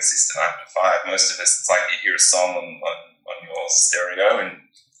operating system after 5, most of us, it's like you hear a song on your stereo and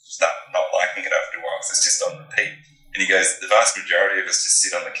start not liking it after a while because it's just on repeat. And he goes, the vast majority of us just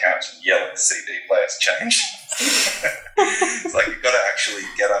sit on the couch and yell at the CD player to change. It's like you've got to actually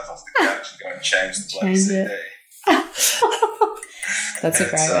get up off the couch and go and change the player CD. That's a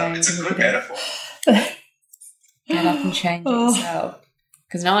great way. It's a good metaphor. Get up and change it yourself.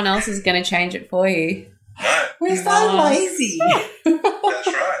 Because no one else is going to change it for you. No. We're so lazy. That's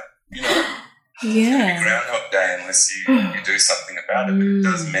right. Yeah. It's going to be Groundhog Day unless you do something about it. But it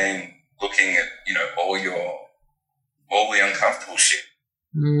does mean looking at, all the uncomfortable shit.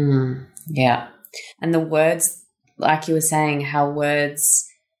 Yeah. And the words, like you were saying, how words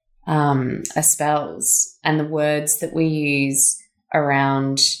are spells, and the words that we use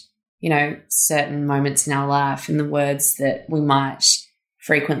around, certain moments in our life, and the words that we might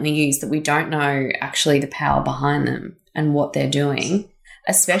frequently use that we don't know actually the power behind them and what they're doing,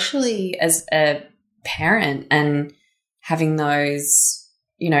 especially as a parent and having those,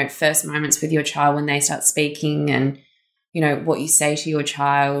 first moments with your child when they start speaking and, what you say to your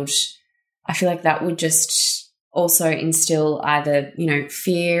child. I feel like that would just also instill either,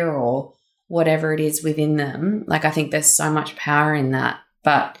 fear or whatever it is within them. Like, I think there's so much power in that.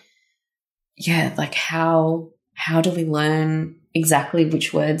 But yeah, like how do we learn exactly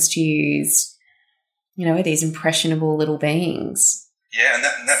which words to use, with these impressionable little beings? Yeah, and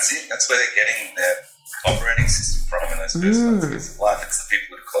that's it. That's where they're getting their operating system from in those first months of life. It's the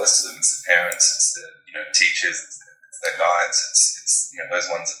people that are close to them. It's the parents. It's the teachers. It's their guides. It's those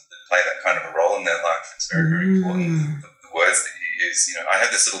ones that play that kind of a role in their life. It's very, very important. The words that you use. I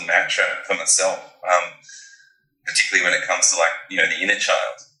have this little mantra for myself, particularly when it comes to the inner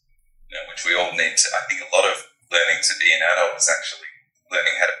child, which we all need to. I think a lot of learning to be an adult is actually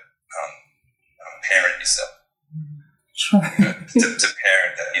learning how to parent yourself. Sure. To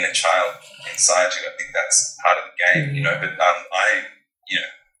parent that inner child inside you. I think that's part of the game, but I'm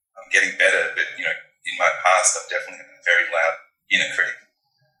getting better, but in my past I've definitely had a very loud inner critic.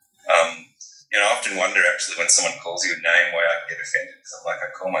 I often wonder actually when someone calls you a name why I get offended, because I'm like, I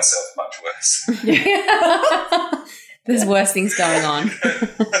call myself much worse. There's worse things going on.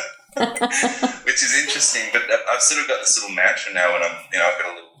 Which is interesting, but I've sort of got this little mantra now when I've got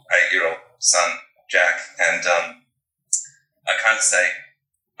a little 8-year-old son, Jack, and I kind of say,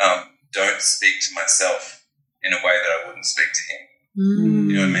 don't speak to myself in a way that I wouldn't speak to him.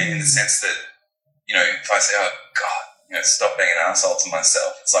 You know what I mean? In the sense that, if I say, oh, God, stop being an asshole to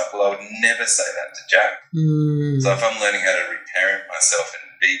myself, it's like, well, I would never say that to Jack. So if I'm learning how to reparent myself and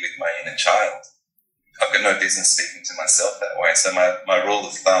be with my inner child, I've got no business speaking to myself that way. So my rule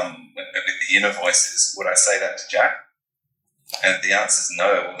of thumb with the inner voice is, would I say that to Jack? And if the answer is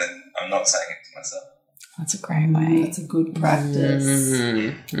no, well, then I'm not saying it to myself. That's a great way. That's a good practice.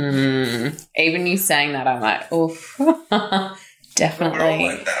 Even you saying that, I'm like, oof. Definitely. We're all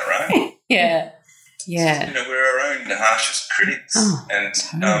like that, right? Yeah. We're our own harshest critics. And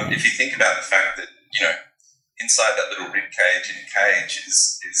totally. if you think about the fact that, inside that little rib cage in a cage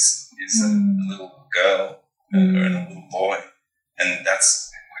is a little girl and a little boy, and that's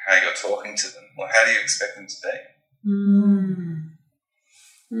how you're talking to them. Well, how do you expect them to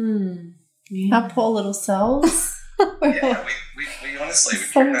be? Our poor little selves. Yeah, we honestly we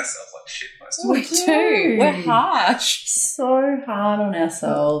treat ourselves like shit most of the We do. We're harsh. So hard on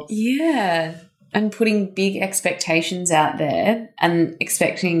ourselves. Yeah. And putting big expectations out there and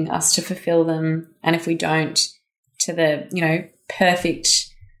expecting us to fulfill them. And if we don't, to the, perfect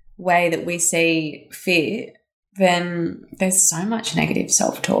way that we see fit, then there's so much negative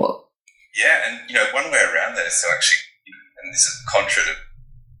self-talk. Yeah, and, one way around that is to actually, and this is contra to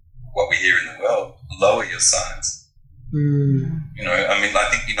what we hear in the world, lower your signs. I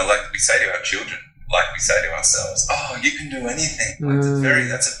think, like we say to our children, like we say to ourselves, oh, you can do anything. Like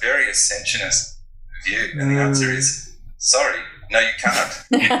that's a very ascensionist view. And the answer is, sorry, no, you can't.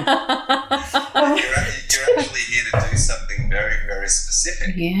 You're actually here to do something very, very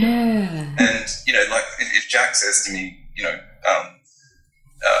specific. Yeah. And, like if Jack says to me,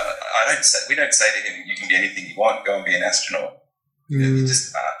 we don't say to him, you can be anything you want, go and be an astronaut. You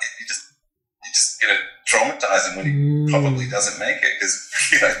just going to traumatize him when he probably doesn't make it, because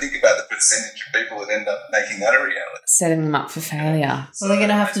think about the percentage of people that end up making that a reality. Setting them up for failure. Well, they're going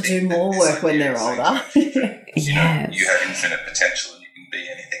to have to do more work when they're older. You have infinite potential and you can be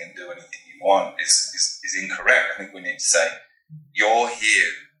anything and do anything you want is incorrect. I think we need to say, you're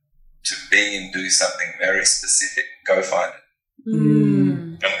here to be and do something very specific. Go find it.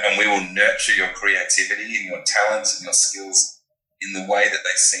 And we will nurture your creativity and your talents and your skills in the way that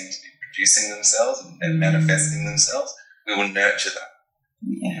they seem to be producing themselves and manifesting themselves. We will nurture that.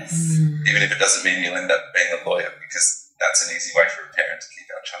 Yes. Even if it doesn't mean you'll end up being a lawyer, because that's an easy way for a parent to keep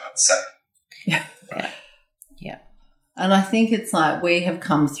our child safe. Yeah. Right. Yeah. And I think it's like we have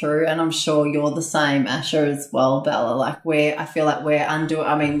come through, and I'm sure you're the same, Asher, as well, Bella, I feel like we're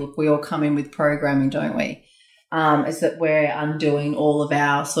look, we all come in with programming, don't we? Is that we're undoing all of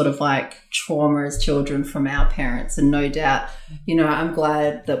our sort of like trauma as children from our parents. And no doubt, I'm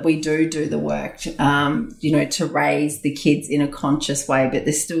glad that we do the work, to raise the kids in a conscious way, but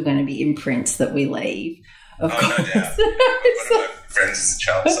there's still going to be imprints that we leave. Of course. No doubt. One of my friends is a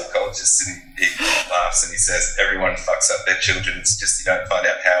child psychologist, and he laughs and he says, everyone fucks up their children. It's just you don't find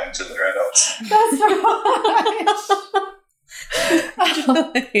out how until they're adults. That's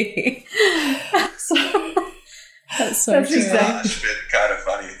right. That's so That's true. Harsh, but kind of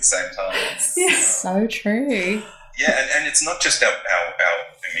funny at the same time. So true. Yeah, and it's not just our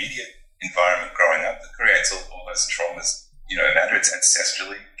immediate environment growing up that creates all those traumas. Matter it's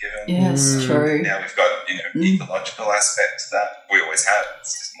ancestrally given. Yes, true. Now we've got ecological aspect to that. We always have.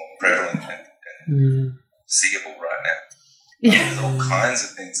 It's just more prevalent and seeable right now. There's all kinds of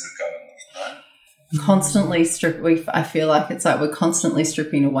things that are going on, right? Constantly I feel like it's like we're constantly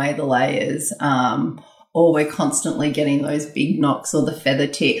stripping away the layers. Or we're constantly getting those big knocks or the feather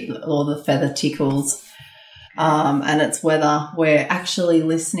tickles. And it's whether we're actually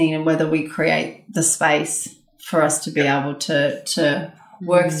listening and whether we create the space for us to be able to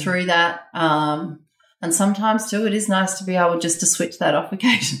work through that. And sometimes too, it is nice to be able just to switch that off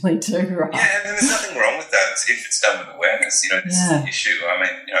occasionally too, right? Yeah, and there's nothing wrong with that if it's done with awareness. This is an issue.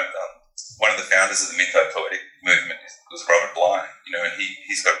 One of the founders of the mythopoetic movement was Robert Bly, and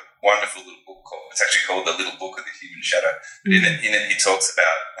he's got a wonderful little book it's actually called The Little Book of the Human Shadow. But in it he talks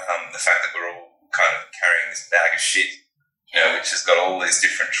about the fact that we're all kind of carrying this bag of shit, which has got all these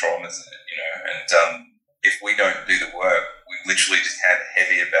different traumas in it, and if we don't do the work, we literally just hand a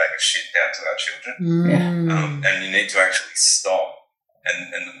heavier bag of shit down to our children. And you need to actually stop,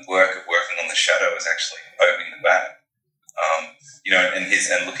 and the work of working on the shadow is actually opening the bag,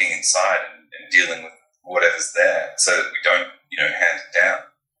 and looking inside and dealing with whatever's there so that we don't, hand it down.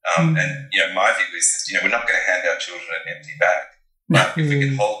 My view is that, we're not going to hand our children an empty bag. But if we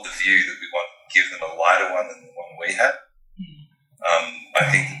can hold the view that we want to give them a lighter one than the one we have,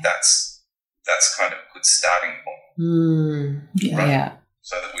 I think that's kind of a good starting point. Right? Yeah.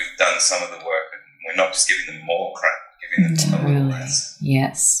 So that we've done some of the work and we're not just giving them more crap, we're giving them a little less.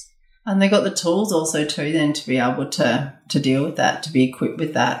 Yes. And they got the tools also too then to be able to deal with that, to be equipped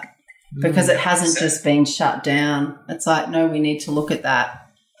with that. Because it hasn't just been shut down. It's like, no, we need to look at that.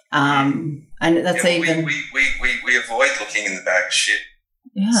 And that's even... We avoid looking in the bag of shit.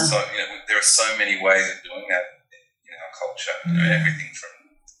 Yeah. So, there are so many ways of doing that in our culture. Everything from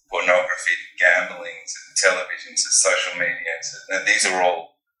pornography to gambling to television to social media. These are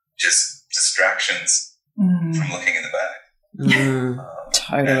all just distractions from looking in the bag.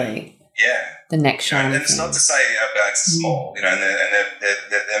 Totally. Yeah. The next shiny and it's not to say our bags are small, and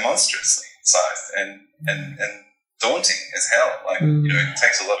they're monstrously. sized and daunting as hell. Like, it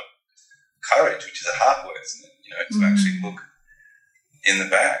takes a lot of courage, which is a hard word, isn't it? To actually look in the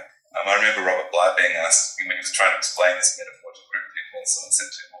bag. I remember Robert Bly being asked when he was trying to explain this metaphor to a group of people, and someone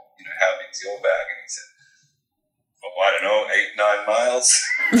said to him, how big's your bag? And he said, well, I don't know, 8-9 miles.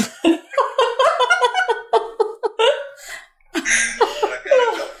 I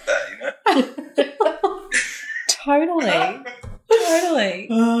can't top that, Totally.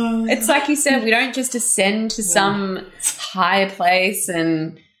 It's like you said, we don't just ascend to some higher place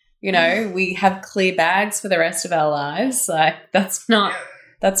and, we have clear bags for the rest of our lives. Like, that's not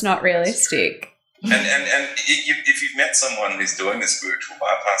realistic. And if you've met someone who's doing the spiritual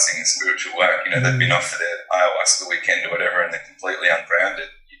bypassing and spiritual work, they've been off for their ayahuasca weekend or whatever, and they're completely ungrounded.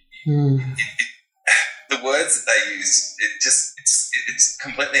 The words that they use, it's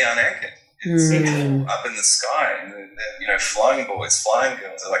completely unanchored. It's all up in the sky, and they're, flying boys, flying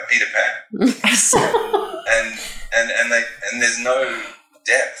girls are like Peter Pan, and there's no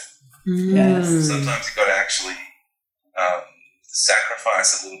depth. Yes. Sometimes you've got to actually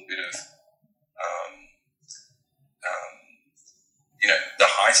sacrifice a little bit of the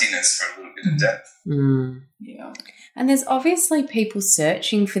heightiness for a little bit of depth. Yeah. And there's obviously people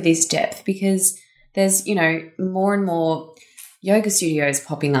searching for this depth because there's, more and more yoga studios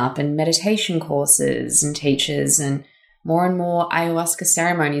popping up and meditation courses and teachers and more ayahuasca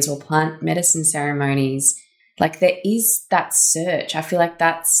ceremonies or plant medicine ceremonies. Like, there is that search. I feel like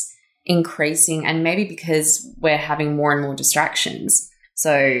that's increasing, and maybe because we're having more and more distractions.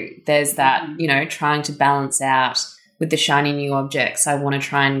 So there's that, trying to balance out with the shiny new objects. I want to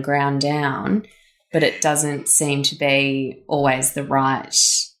try and ground down, but it doesn't seem to be always the right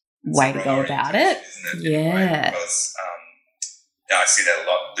way to go about it. Yeah. Because I see that a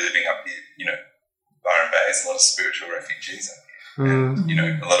lot living up here, Byron Bay is a lot of spiritual refugees up here. And,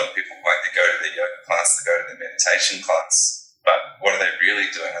 a lot of people, like, they go to their yoga class, they go to their meditation class, but what are they really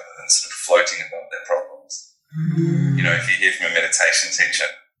doing other than sort of floating above their problems? If you hear from a meditation teacher,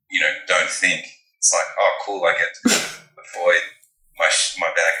 don't think it's like, oh, cool, I get to avoid my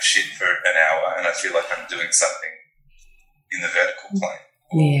bag of shit for an hour and I feel like I'm doing something in the vertical plane.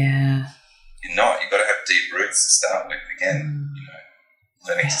 Yeah. You're not. You've got to have deep roots to start with. Again,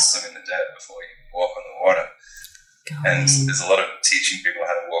 learning to swim in the dirt before you walk on the water. And there's a lot of teaching people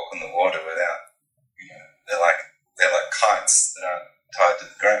how to walk on the water without, they're like kites that aren't tied to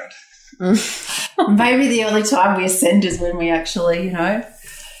the ground. Maybe the only time we ascend is when we actually,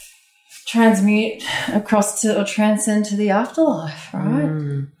 transmute across to or transcend to the afterlife,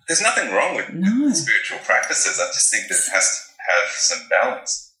 right? There's nothing wrong with spiritual practices. I just think that it has to have some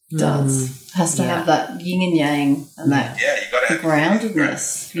balance. It does. Has to have that yin and yang and that you've got to have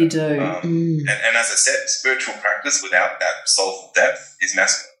groundedness. You do. And as I said, spiritual practice without that soulful depth is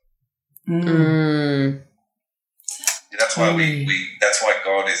masculine. That's why that's why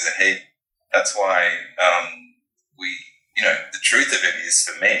God is a he. That's why the truth of it is,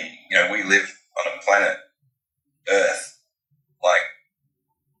 for me, we live on a planet Earth, like,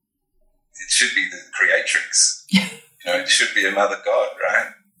 it should be the creatrix. It should be a mother God,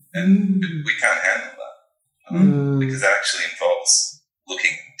 right? And we can't handle that because that actually involves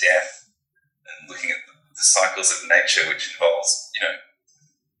looking at death and looking at the cycles of nature, which involves,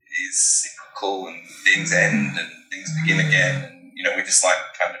 is cyclical and things end and things begin again. And, we just like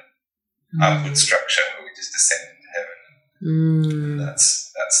kind of upward structure where we just descend into heaven. And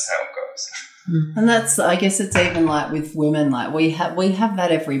that's how it goes. And that's, I guess it's even like with women, like we have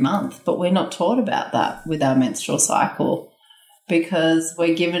that every month, but we're not taught about that with our menstrual cycle because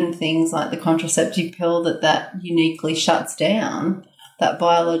we're given things like the contraceptive pill that uniquely shuts down that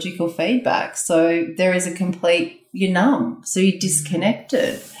biological feedback. So there is a complete, you're numb, so you're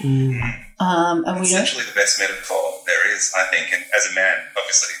disconnected. And it's essentially the best metaphor there is, I think, and as a man,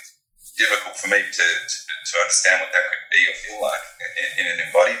 obviously, it's difficult for me to understand what that could be or feel like in an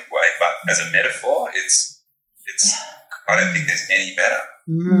embodied way, but as a metaphor, it's I don't think there's any better.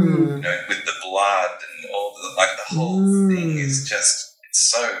 With the blood and all the whole thing is just, it's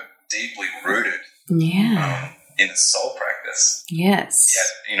so deeply rooted in the soul practice. Yes.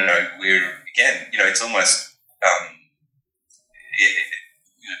 Yeah, we're, again, it's almost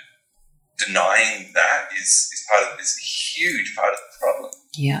denying that is part of this huge part of the problem.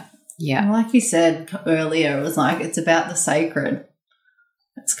 Yeah. Yeah. And like you said earlier, it was like it's about the sacred.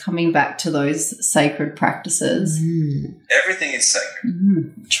 It's coming back to those sacred practices. Everything is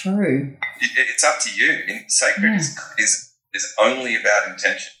sacred. True. It's up to you. Sacred is only about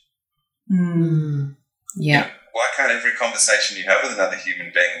intention. Yeah. Why can't every conversation you have with another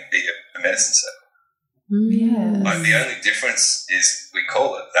human being be a medicine Yeah. Like the only difference is we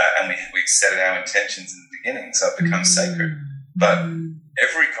call it that, and we set our intentions in the beginning, so it becomes sacred. But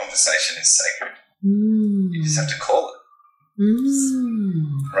every conversation is sacred. You just have to call it,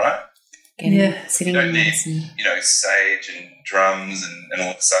 right? Sitting you don't in need, medicine. sage and drums, and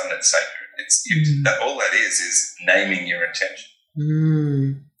all of a sudden it's sacred. It's all that is naming your intention.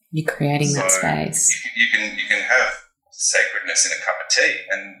 You're creating that space. You can have sacredness in a cup of tea,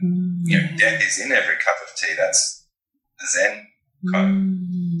 and death is in every cup of tea. That's the Zen code.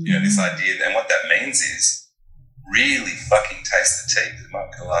 This idea, and what that means is really fucking taste the tea. It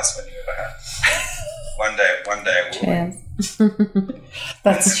might be the last one you ever had. One day it will. Cheers.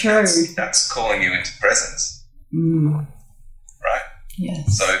 That's true. That's calling you into presence, right?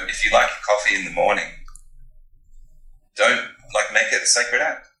 Yes. So if you like your coffee in the morning, don't make it a sacred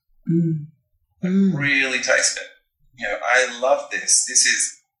act. Really taste it. I love this. This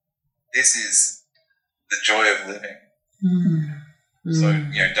is the joy of living. So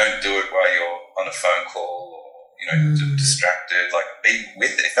don't do it while you're on a phone call or distracted. Like, be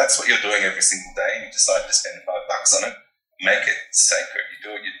with it. If that's what you're doing every single day, and you decide to spend $5 on it, make it sacred.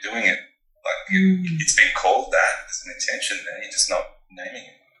 You're doing it like it's been called that. There's an intention there. You're just not naming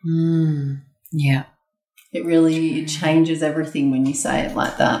it. Yeah. It really changes everything when you say it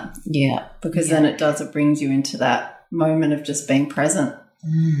like that. Yeah. Because then it brings you into that moment of just being present.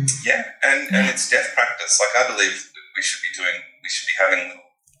 Yeah, and it's death practice. Like, I believe that we should be having little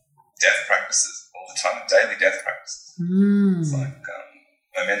death practices all the time, daily death practices. It's like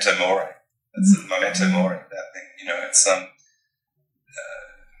memento mori. That's the memento mori. That thing,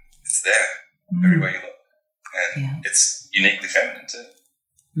 it's there everywhere you look, and it's uniquely feminine too.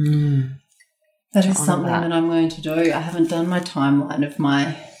 That is something that I'm going to do. I haven't done my timeline of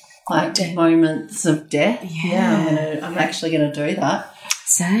my moments of death. Yeah, I'm actually going to do that.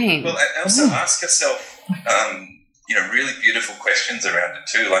 Same. Well, and also ask yourself, really beautiful questions around it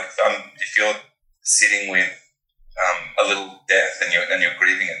too. Like if you're sitting with a little death and you're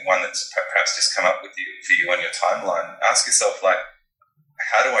grieving it, one that's perhaps just come up for you on your timeline, ask yourself, like,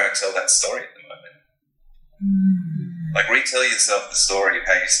 how do I tell that story at the moment? Like, retell yourself the story of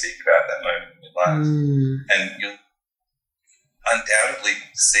how you speak about that moment in your life, and you'll undoubtedly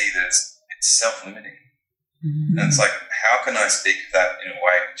see that it's self-limiting. And it's like, how can I speak of that in a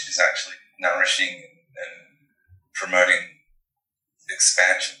way which is actually nourishing and promoting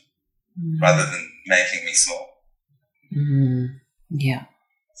expansion rather than making me small? Yeah.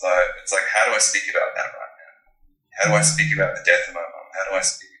 So it's like, how do I speak about that right now? How do I speak about the death of my mum? How do I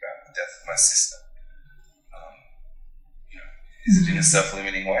speak about the death of my sister? Is it in a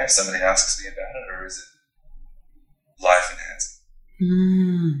self-limiting way if somebody asks me about it, or is it life-enhancing?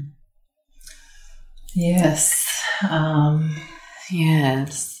 Yes.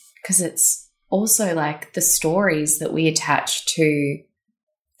 Yes. Because it's also like the stories that we attach to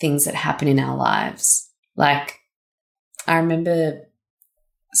things that happen in our lives. Like, I remember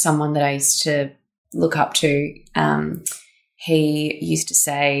someone that I used to look up to, he used to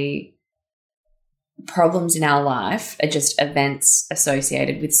say, problems in our life are just events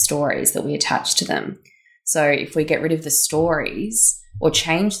associated with stories that we attach to them. So if we get rid of the stories or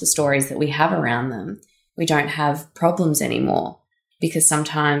change the stories that we have around them, we don't have problems anymore, because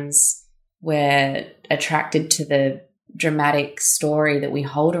sometimes we're attracted to the dramatic story that we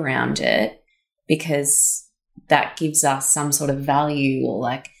hold around it because that gives us some sort of value, or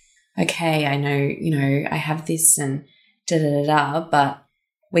like, okay, I know, I have this and da-da-da-da, but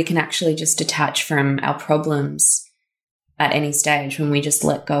we can actually just detach from our problems at any stage when we just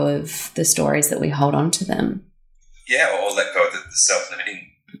let go of the stories that we hold on to them. Yeah, or let go of the self-limiting.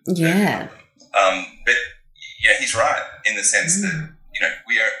 Yeah. But yeah, he's right in the sense that,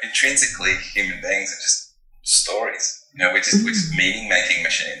 we are intrinsically human beings and just stories. We're just meaning-making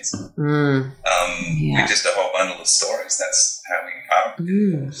machines. We're just a whole bundle of stories. That's how we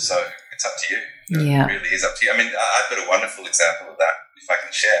are. So it's up to you. It really is up to you. I mean, I've got a wonderful example of that, if I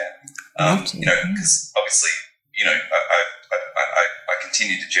can share. Because obviously, I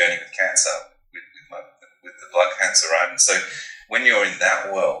continued to journey with cancer, with the blood cancer, right? And so when you're in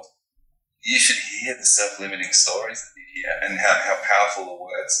that world, you should hear the self-limiting stories that you hear and how powerful the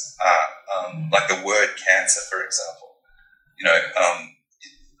words are. Like the word cancer, for example.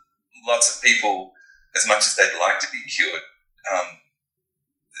 Lots of people, as much as they'd like to be cured,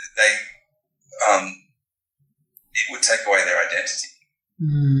 it would take away their identity.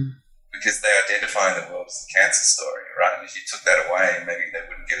 Because they identify in the world as a cancer story, right? And if you took that away, maybe they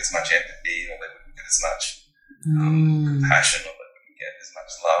wouldn't get as much empathy, or they wouldn't get as much compassion, or they wouldn't get as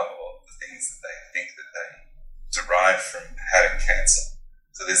much love, or the things that they think that they derive from having cancer.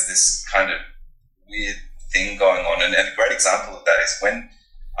 So there's this kind of weird thing going on. And a great example of that is when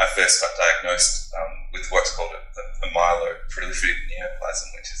I first got diagnosed with what's called a myeloproliferative neoplasm,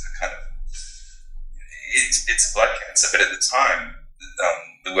 which is a kind of, it's a blood cancer, but at the time,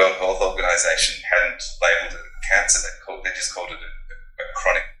 the World Health Organization hadn't labelled it a cancer. They just called it a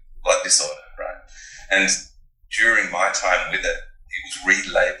chronic blood disorder, right? And during my time with it, it was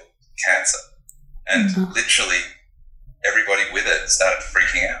relabeled cancer. And literally everybody with it started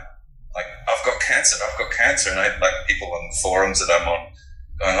freaking out. Like, I've got cancer. And I like people on the forums that I'm on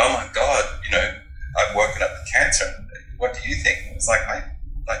going, oh my God, I've woken up with cancer. What do you think? It's like,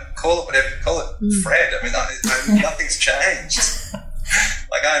 call it whatever, call it Fred. I mean, nothing's changed.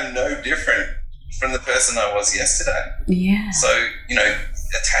 Like, I'm no different from the person I was yesterday. Yeah. So,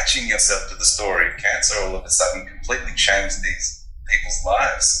 attaching yourself to the story of cancer all of a sudden completely changed these people's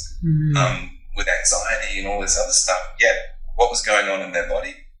lives with anxiety and all this other stuff. Yet what was going on in their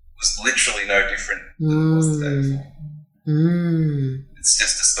body was literally no different than it was the day before. It's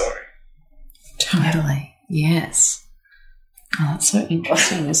just a story. Totally. Yes. Oh, that's so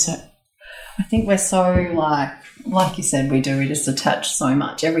interesting. I think we're so like you said, we just attach so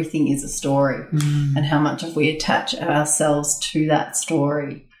much. Everything is a story, and how much of we attach ourselves to that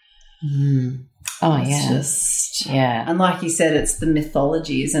story. Oh, It's yeah. And like you said, it's the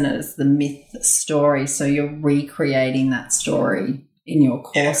mythology, isn't it? It's the myth story. So you're recreating that story in your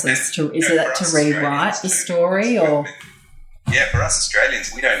courses. Yeah, is it that to rewrite the story, or? Yeah, for us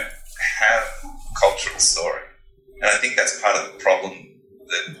Australians, we don't have cultural story, and I think that's part of the problem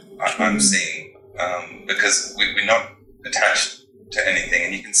that I'm seeing. Because we're not attached to anything,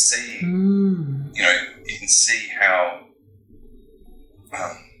 and you can see, you can see how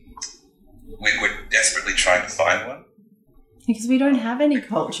we're desperately trying to find one. Because we don't have any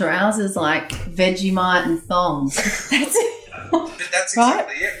culture. Ours is like Vegemite and thongs. That's it. But that's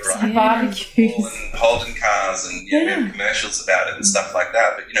exactly it, right? Yeah. Barbecues. And Holden cars, and we have commercials about it and stuff like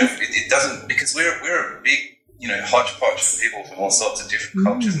that. But it doesn't, because we're a big hodgepodge of people from all sorts of different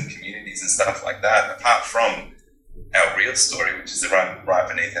cultures and communities and stuff like that, apart from our real story, which is right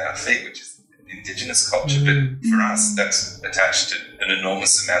beneath our feet, which is Indigenous culture. But for us, that's attached to an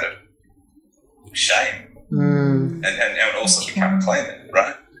enormous amount of shame. And also we can't claim it,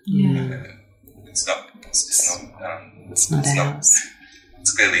 right? Yeah. It's not ours.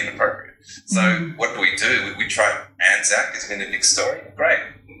 It's clearly inappropriate. So what do? We try Anzac has been a big story. Great.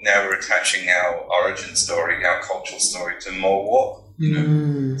 Now we're attaching our origin story, our cultural story to more war.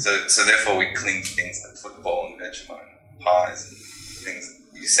 So therefore we cling to things like football and Vegemite and pies and things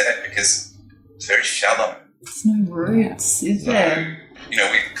that you said, because it's very shallow. There's no roots, is there? We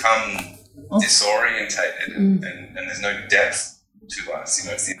become disorientated and there's no depth to us.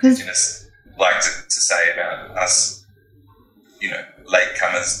 It's the Indigenous like to say about us,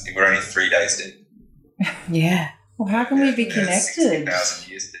 latecomers, we're only 3 days deep. Yeah. Well, how can we be connected? 60,000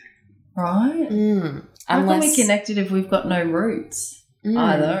 years deep. Right? How can we connected if we've got no roots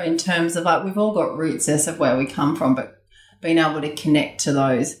either, in terms of we've all got roots as of where we come from, but being able to connect to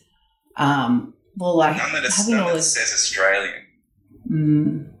those, none that says Australian.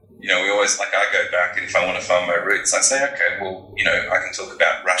 We always, I go back, and if I want to find my roots, I say, okay, well, I can talk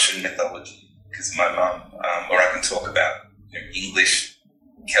about Russian mythology because of my mum, or I can talk about English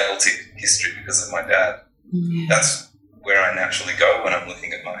Celtic history because of my dad. Yeah. That's where I naturally go when I'm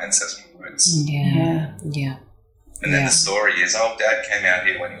looking at my ancestral roots. Yeah. And then the story is, Dad came out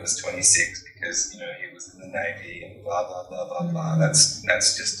here when he was 26 because, he was in the Navy and blah, blah, blah, blah, blah. That's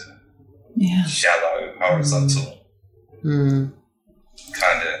just a shallow, horizontal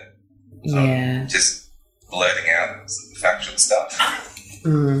kind of just blurting out some factual stuff.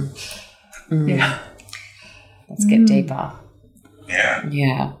 Yeah. Let's get deeper. Yeah.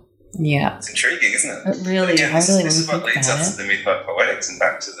 Yeah. It's intriguing, isn't it? It really Again, is. this is what leads us to the mythopoetics and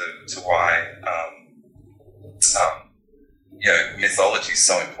back to why mythology is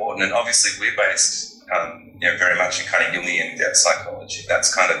so important. And obviously we're based very much in kind of Jungian depth psychology.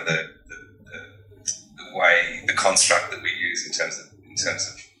 That's kind of the way, the construct that we use in terms of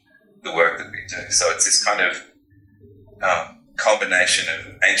the work that we do. So it's this kind of combination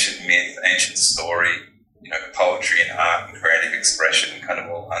of ancient myth, ancient story, poetry and art and creative expression, kind of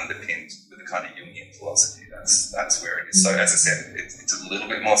all underpinned with a kind of Jungian philosophy. That's where it is. So as I said, it's a little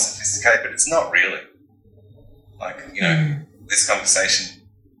bit more sophisticated, but it's not really. This conversation,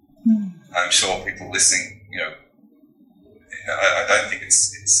 I'm sure people listening, I don't think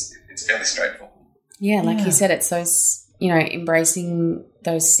it's fairly straightforward. Yeah, like you said, it's those, embracing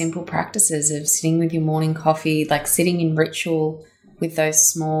those simple practices of sitting with your morning coffee, like sitting in ritual with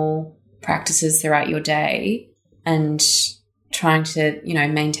those small practices throughout your day and trying to,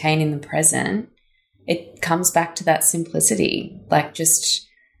 maintain in the present it comes back to that simplicity, like just,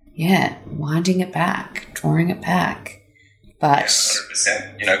 winding it back, drawing it back. But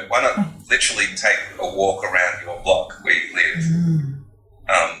 100%. You know, why not literally take a walk around your block where you live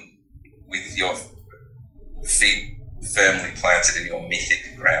with your feet firmly planted in your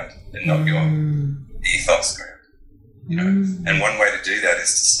mythic ground and not your ethos ground. You know, and one way to do that is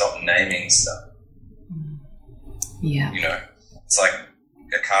to stop naming stuff. Yeah. You know, it's like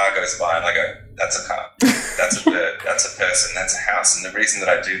a car goes by and I go, that's a car, that's a bird, that's a person, that's a house. And the reason that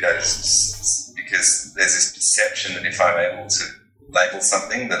I do that is just because there's this perception that if I'm able to label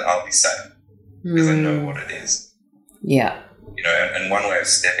something that I'll be safe because I know what it is. Yeah. You know, and one way of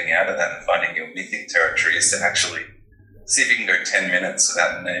stepping out of that and finding your mythic territory is to actually see if you can go 10 minutes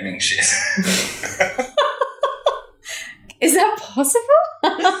without naming shit. Is that possible?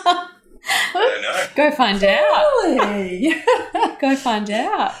 I don't know. Go find out. Really? Go find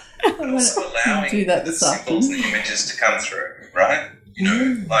out. And also allowing do that the this symbols and the images to come through, right? You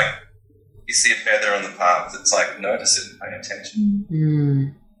know, like you see a feather on the path, it's like notice it and pay attention. You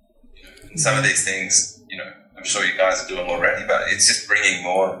know, and some of these things, you know, I'm sure you guys are doing already, but it's just bringing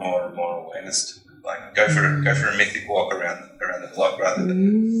more and more and more awareness to it. Like go for a mythic walk around the block rather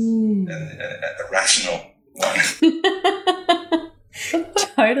than a rational one.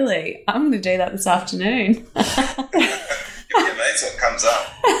 Totally. I'm going to do that this afternoon. You'll be amazed what comes up.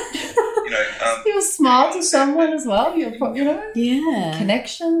 You know, You'll smile to someone as well. You'll probably, Yeah.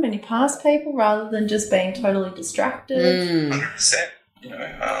 connection when you pass people rather than just being totally distracted. 100%. You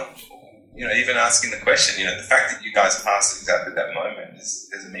know, even asking the question. You know, the fact that you guys passed exactly that moment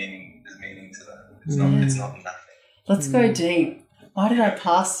there's meaning to that. It's not nothing. Let's go deep. Why did I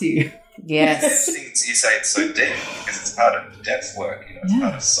pass you? Yes. You say it's so deep because it's part of depth work. You know, it's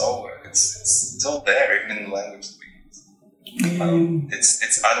part of soul work. It's all there, even in the language that we use.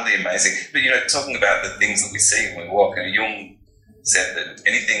 It's utterly amazing. But you know, talking about the things that we see when we walk, and Jung said that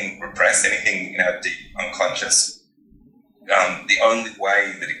anything repressed, anything in our deep unconscious, the only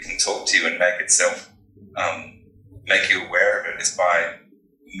way that it can talk to you and make itself make you aware of it is by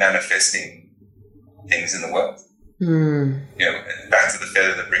manifesting things in the world. You know, back to the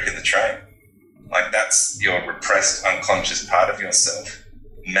feather, the brick, and the train. Like that's your repressed unconscious part of yourself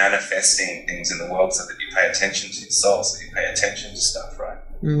manifesting things in the world so that you pay attention to your soul, so you pay attention to stuff, right?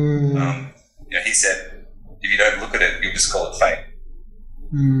 You know, he said, if you don't look at it, you'll just call it fate.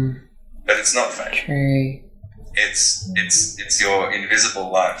 But it's not fate. True. It's your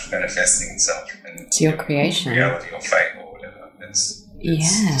invisible life manifesting itself. And It's your creation. Reality or fate or whatever. It's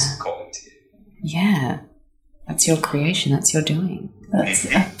just calling to you. Yeah. That's your creation. That's your doing. That's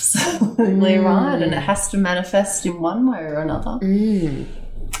absolutely right. And it has to manifest in one way or another.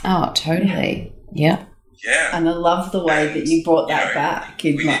 Oh, totally. Yeah. Yeah. And I love the way that you brought that back.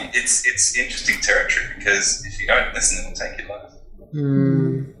 It's interesting territory because if you don't listen, it will take your life.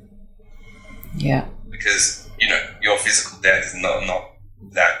 Yeah. Because, you know, your physical death is not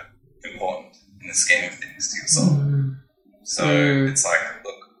that important in the scheme of things to your soul. So it's like,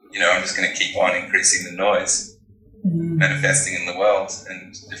 look, you know, I'm just going to keep on increasing the noise, manifesting in the world,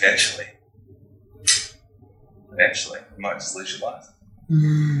 and eventually you might just lose your life.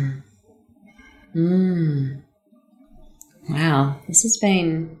 Wow, this has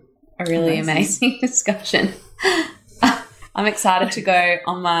been a really amazing discussion. I'm excited to go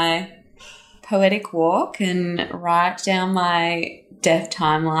on my poetic walk and write down my death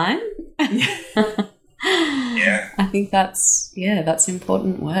timeline. Yeah. I think that's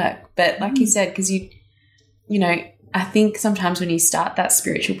important work. But like you said, because you know, I think sometimes when you start that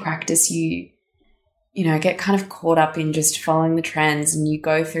spiritual practice, you get kind of caught up in just following the trends and you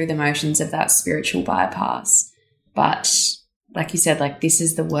go through the motions of that spiritual bypass. But like you said, like this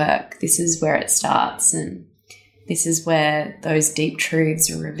is the work. This is where it starts, and this is where those deep truths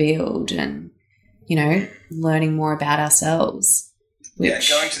are revealed, and, you know, learning more about ourselves. Yeah,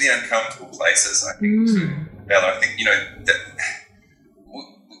 going to the uncomfortable places, I think, too, Bella. I think, you know, that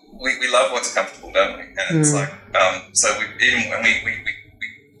we love what's comfortable, don't we? And it's like, so even when we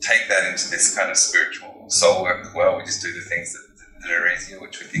take that into this kind of spiritual soul work as well, we just do the things that are easier,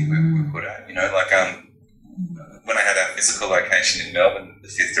 which we think we're good at. You know, like when I had our physical location in Melbourne, the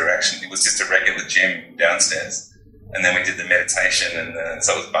Fifth Direction, it was just a regular gym downstairs. And then we did the meditation, and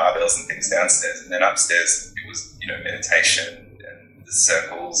so it was barbells and things downstairs. And then upstairs, it was, you know, meditation and the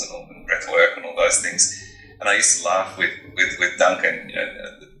circles and all the breath work and all those things. And I used to laugh with Duncan, you know,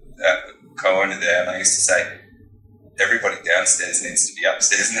 the co-owner there, and I used to say, everybody downstairs needs to be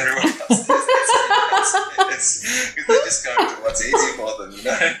upstairs and everybody upstairs needs to be downstairs because they're just going to what's easy for them, you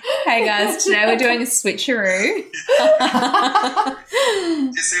know. Hey guys, today we're doing a switcheroo. Do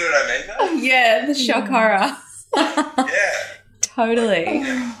you see what I mean, though? Yeah, the shock horror. Yeah. Totally.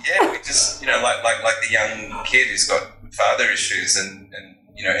 Yeah, we just, like the young kid who's got father issues and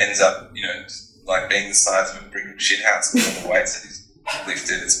ends up, like being the size of a brick shithouse with all the weights that he's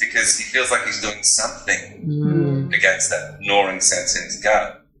lifted. It's because he feels like he's doing something against that gnawing sense in his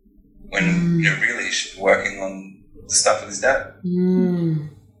gut when, really he should be working on the stuff with his dad.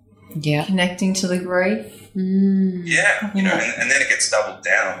 Yeah. Connecting to the grief. Yeah, and then it gets doubled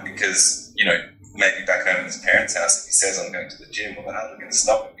down because, maybe back home at his parents' house, if he says, I'm going to the gym, well, then how are we going to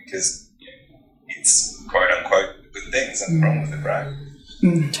stop it? Because it's quote-unquote good thing. There's nothing wrong with it, right?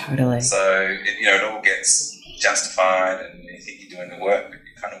 Totally. So, it all gets justified and you think you're doing the work, but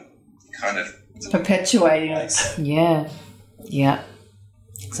you kind of perpetuating it. Yeah. Yeah.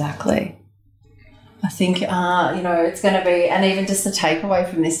 Exactly. I think, it's going to be, and even just the takeaway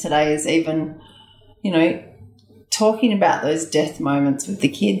from this today is even, talking about those death moments with the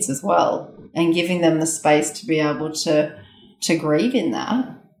kids as well and giving them the space to be able to grieve in that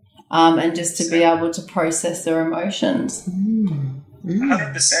and just to be able to process their emotions. 100%.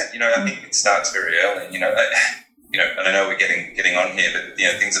 I think it starts very early. And I know we're getting on here, but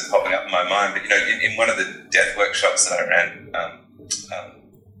things are popping up in my mind. But in one of the death workshops that I ran,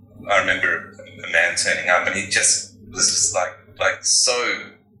 I remember a man turning up, and he just was just like so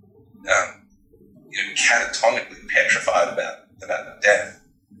catatomically petrified about death.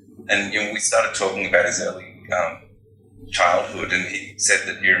 And we started talking about his early childhood, and he said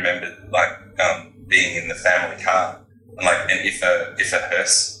that he remembered being in the family car. And if a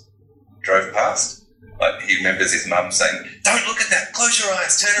hearse drove past, he remembers his mum saying, "Don't look at that, close your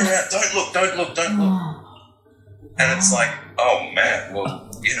eyes, turn around, don't look." And it's like, oh man, well,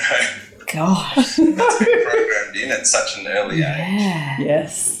 Gosh. that's been programmed in at such an early age.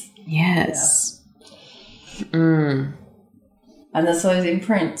 Yes. Yes. Yeah. And there's those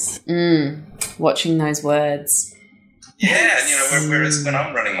imprints. Watching those words. Yeah, and whereas when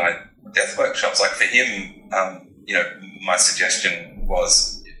I'm running my death workshops, like for him, my suggestion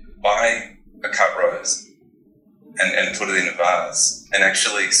was buy a cut rose and put it in a vase and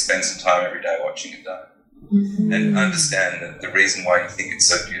actually spend some time every day watching it die. And understand that the reason why you think it's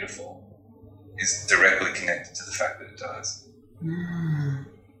so beautiful is directly connected to the fact that it dies.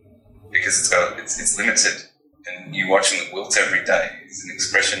 Because it's limited, and you watching it wilt every day is an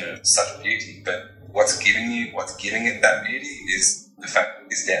expression of such beauty, but what's giving it that beauty is the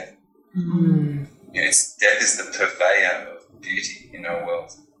fact is death. Death is the purveyor of beauty in our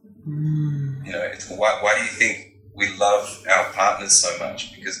world. Why do you think we love our partners so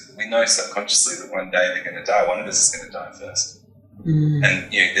much? Because we know subconsciously that one day they're going to die. One of us is going to die first.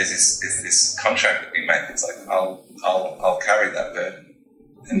 And there's this contract that we make. It's like I'll carry that burden,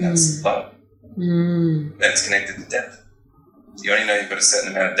 and that's love. And it's connected to death. You only know you've got a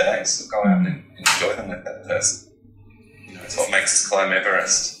certain amount of days, so go out and enjoy them with that person. It's what makes us climb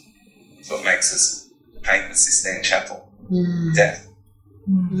Everest. It's what makes us paint the Sistine Chapel. Death.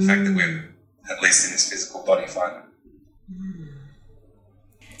 The fact that we're, at least in this physical body, finite.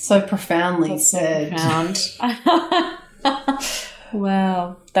 So profoundly said. So profound.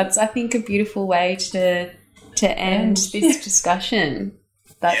 Wow. That's, I think, a beautiful way to end this discussion.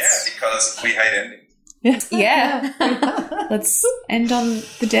 Because we hate endings. Yeah. Let's end on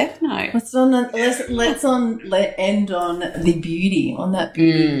the death note. Let's end on the beauty, on that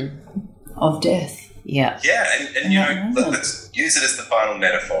beauty of death. Yeah. Yeah, and let's use it as the final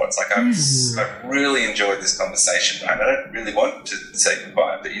metaphor. It's like I've really enjoyed this conversation. I don't really want to say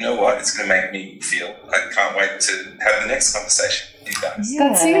goodbye, but you know what? It's going to make me feel I can't wait to have the next conversation with you guys. Yeah.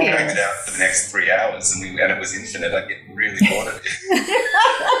 That's it. Going it out for the next 3 hours, and it was infinite. I get really bored of it.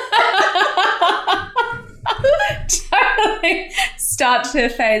 Totally. Start to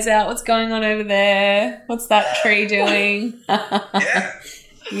phase out what's going on over there. What's that tree doing?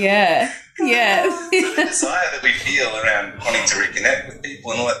 Yeah. The desire that we feel around wanting to reconnect with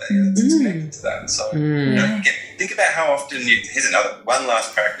people and all that, it's connected to that. So think about how often here's one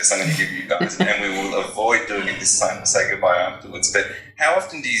last practice I'm going to give you guys, and we will avoid doing it this time. We'll say goodbye afterwards. But how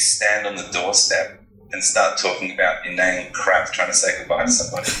often do you stand on the doorstep and start talking about inane crap trying to say goodbye to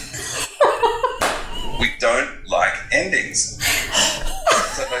somebody? We don't like endings.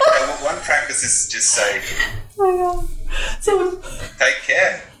 So one practice is just say, take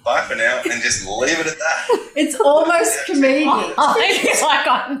care. Bye for now, and just leave it at that. It's almost comedic. I feel like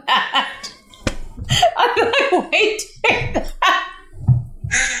I'm that. I'm like, wait,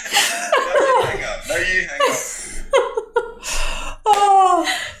 No, you hang up.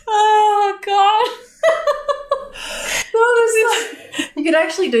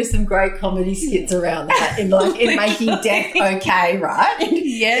 could do some great comedy skits around that in making death okay, right?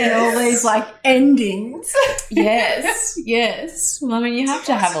 Yes. And all these like endings. Yes, yes. Well, I mean, you have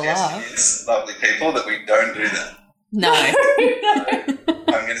to have a laugh. Is, lovely people, that we don't do that. No.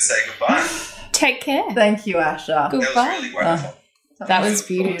 I'm going to say goodbye. Take care. Thank you, Asha. That was Goodbye. really wonderful. That was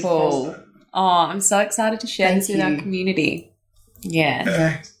beautiful. Oh, I'm so excited to share this with our you. community. Yeah.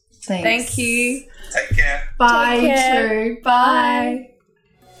 Perfect. Thanks. Thank you. Take care. Bye, Take care. True. Bye.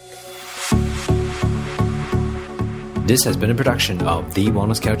 This has been a production of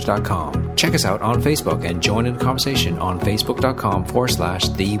TheWellnessCouch.com. Check us out on Facebook and join in the conversation on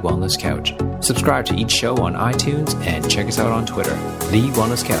Facebook.com/The Wellness Couch. Subscribe to each show on iTunes and check us out on Twitter. The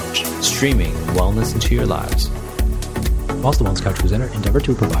Wellness Couch, streaming wellness into your lives. Whilst the Wellness Couch presenter endeavor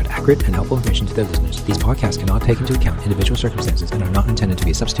to provide accurate and helpful information to their listeners, these podcasts cannot take into account individual circumstances and are not intended to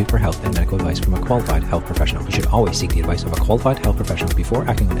be a substitute for health and medical advice from a qualified health professional. You should always seek the advice of a qualified health professional before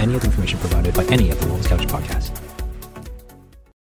acting on any of the information provided by any of the Wellness Couch podcasts.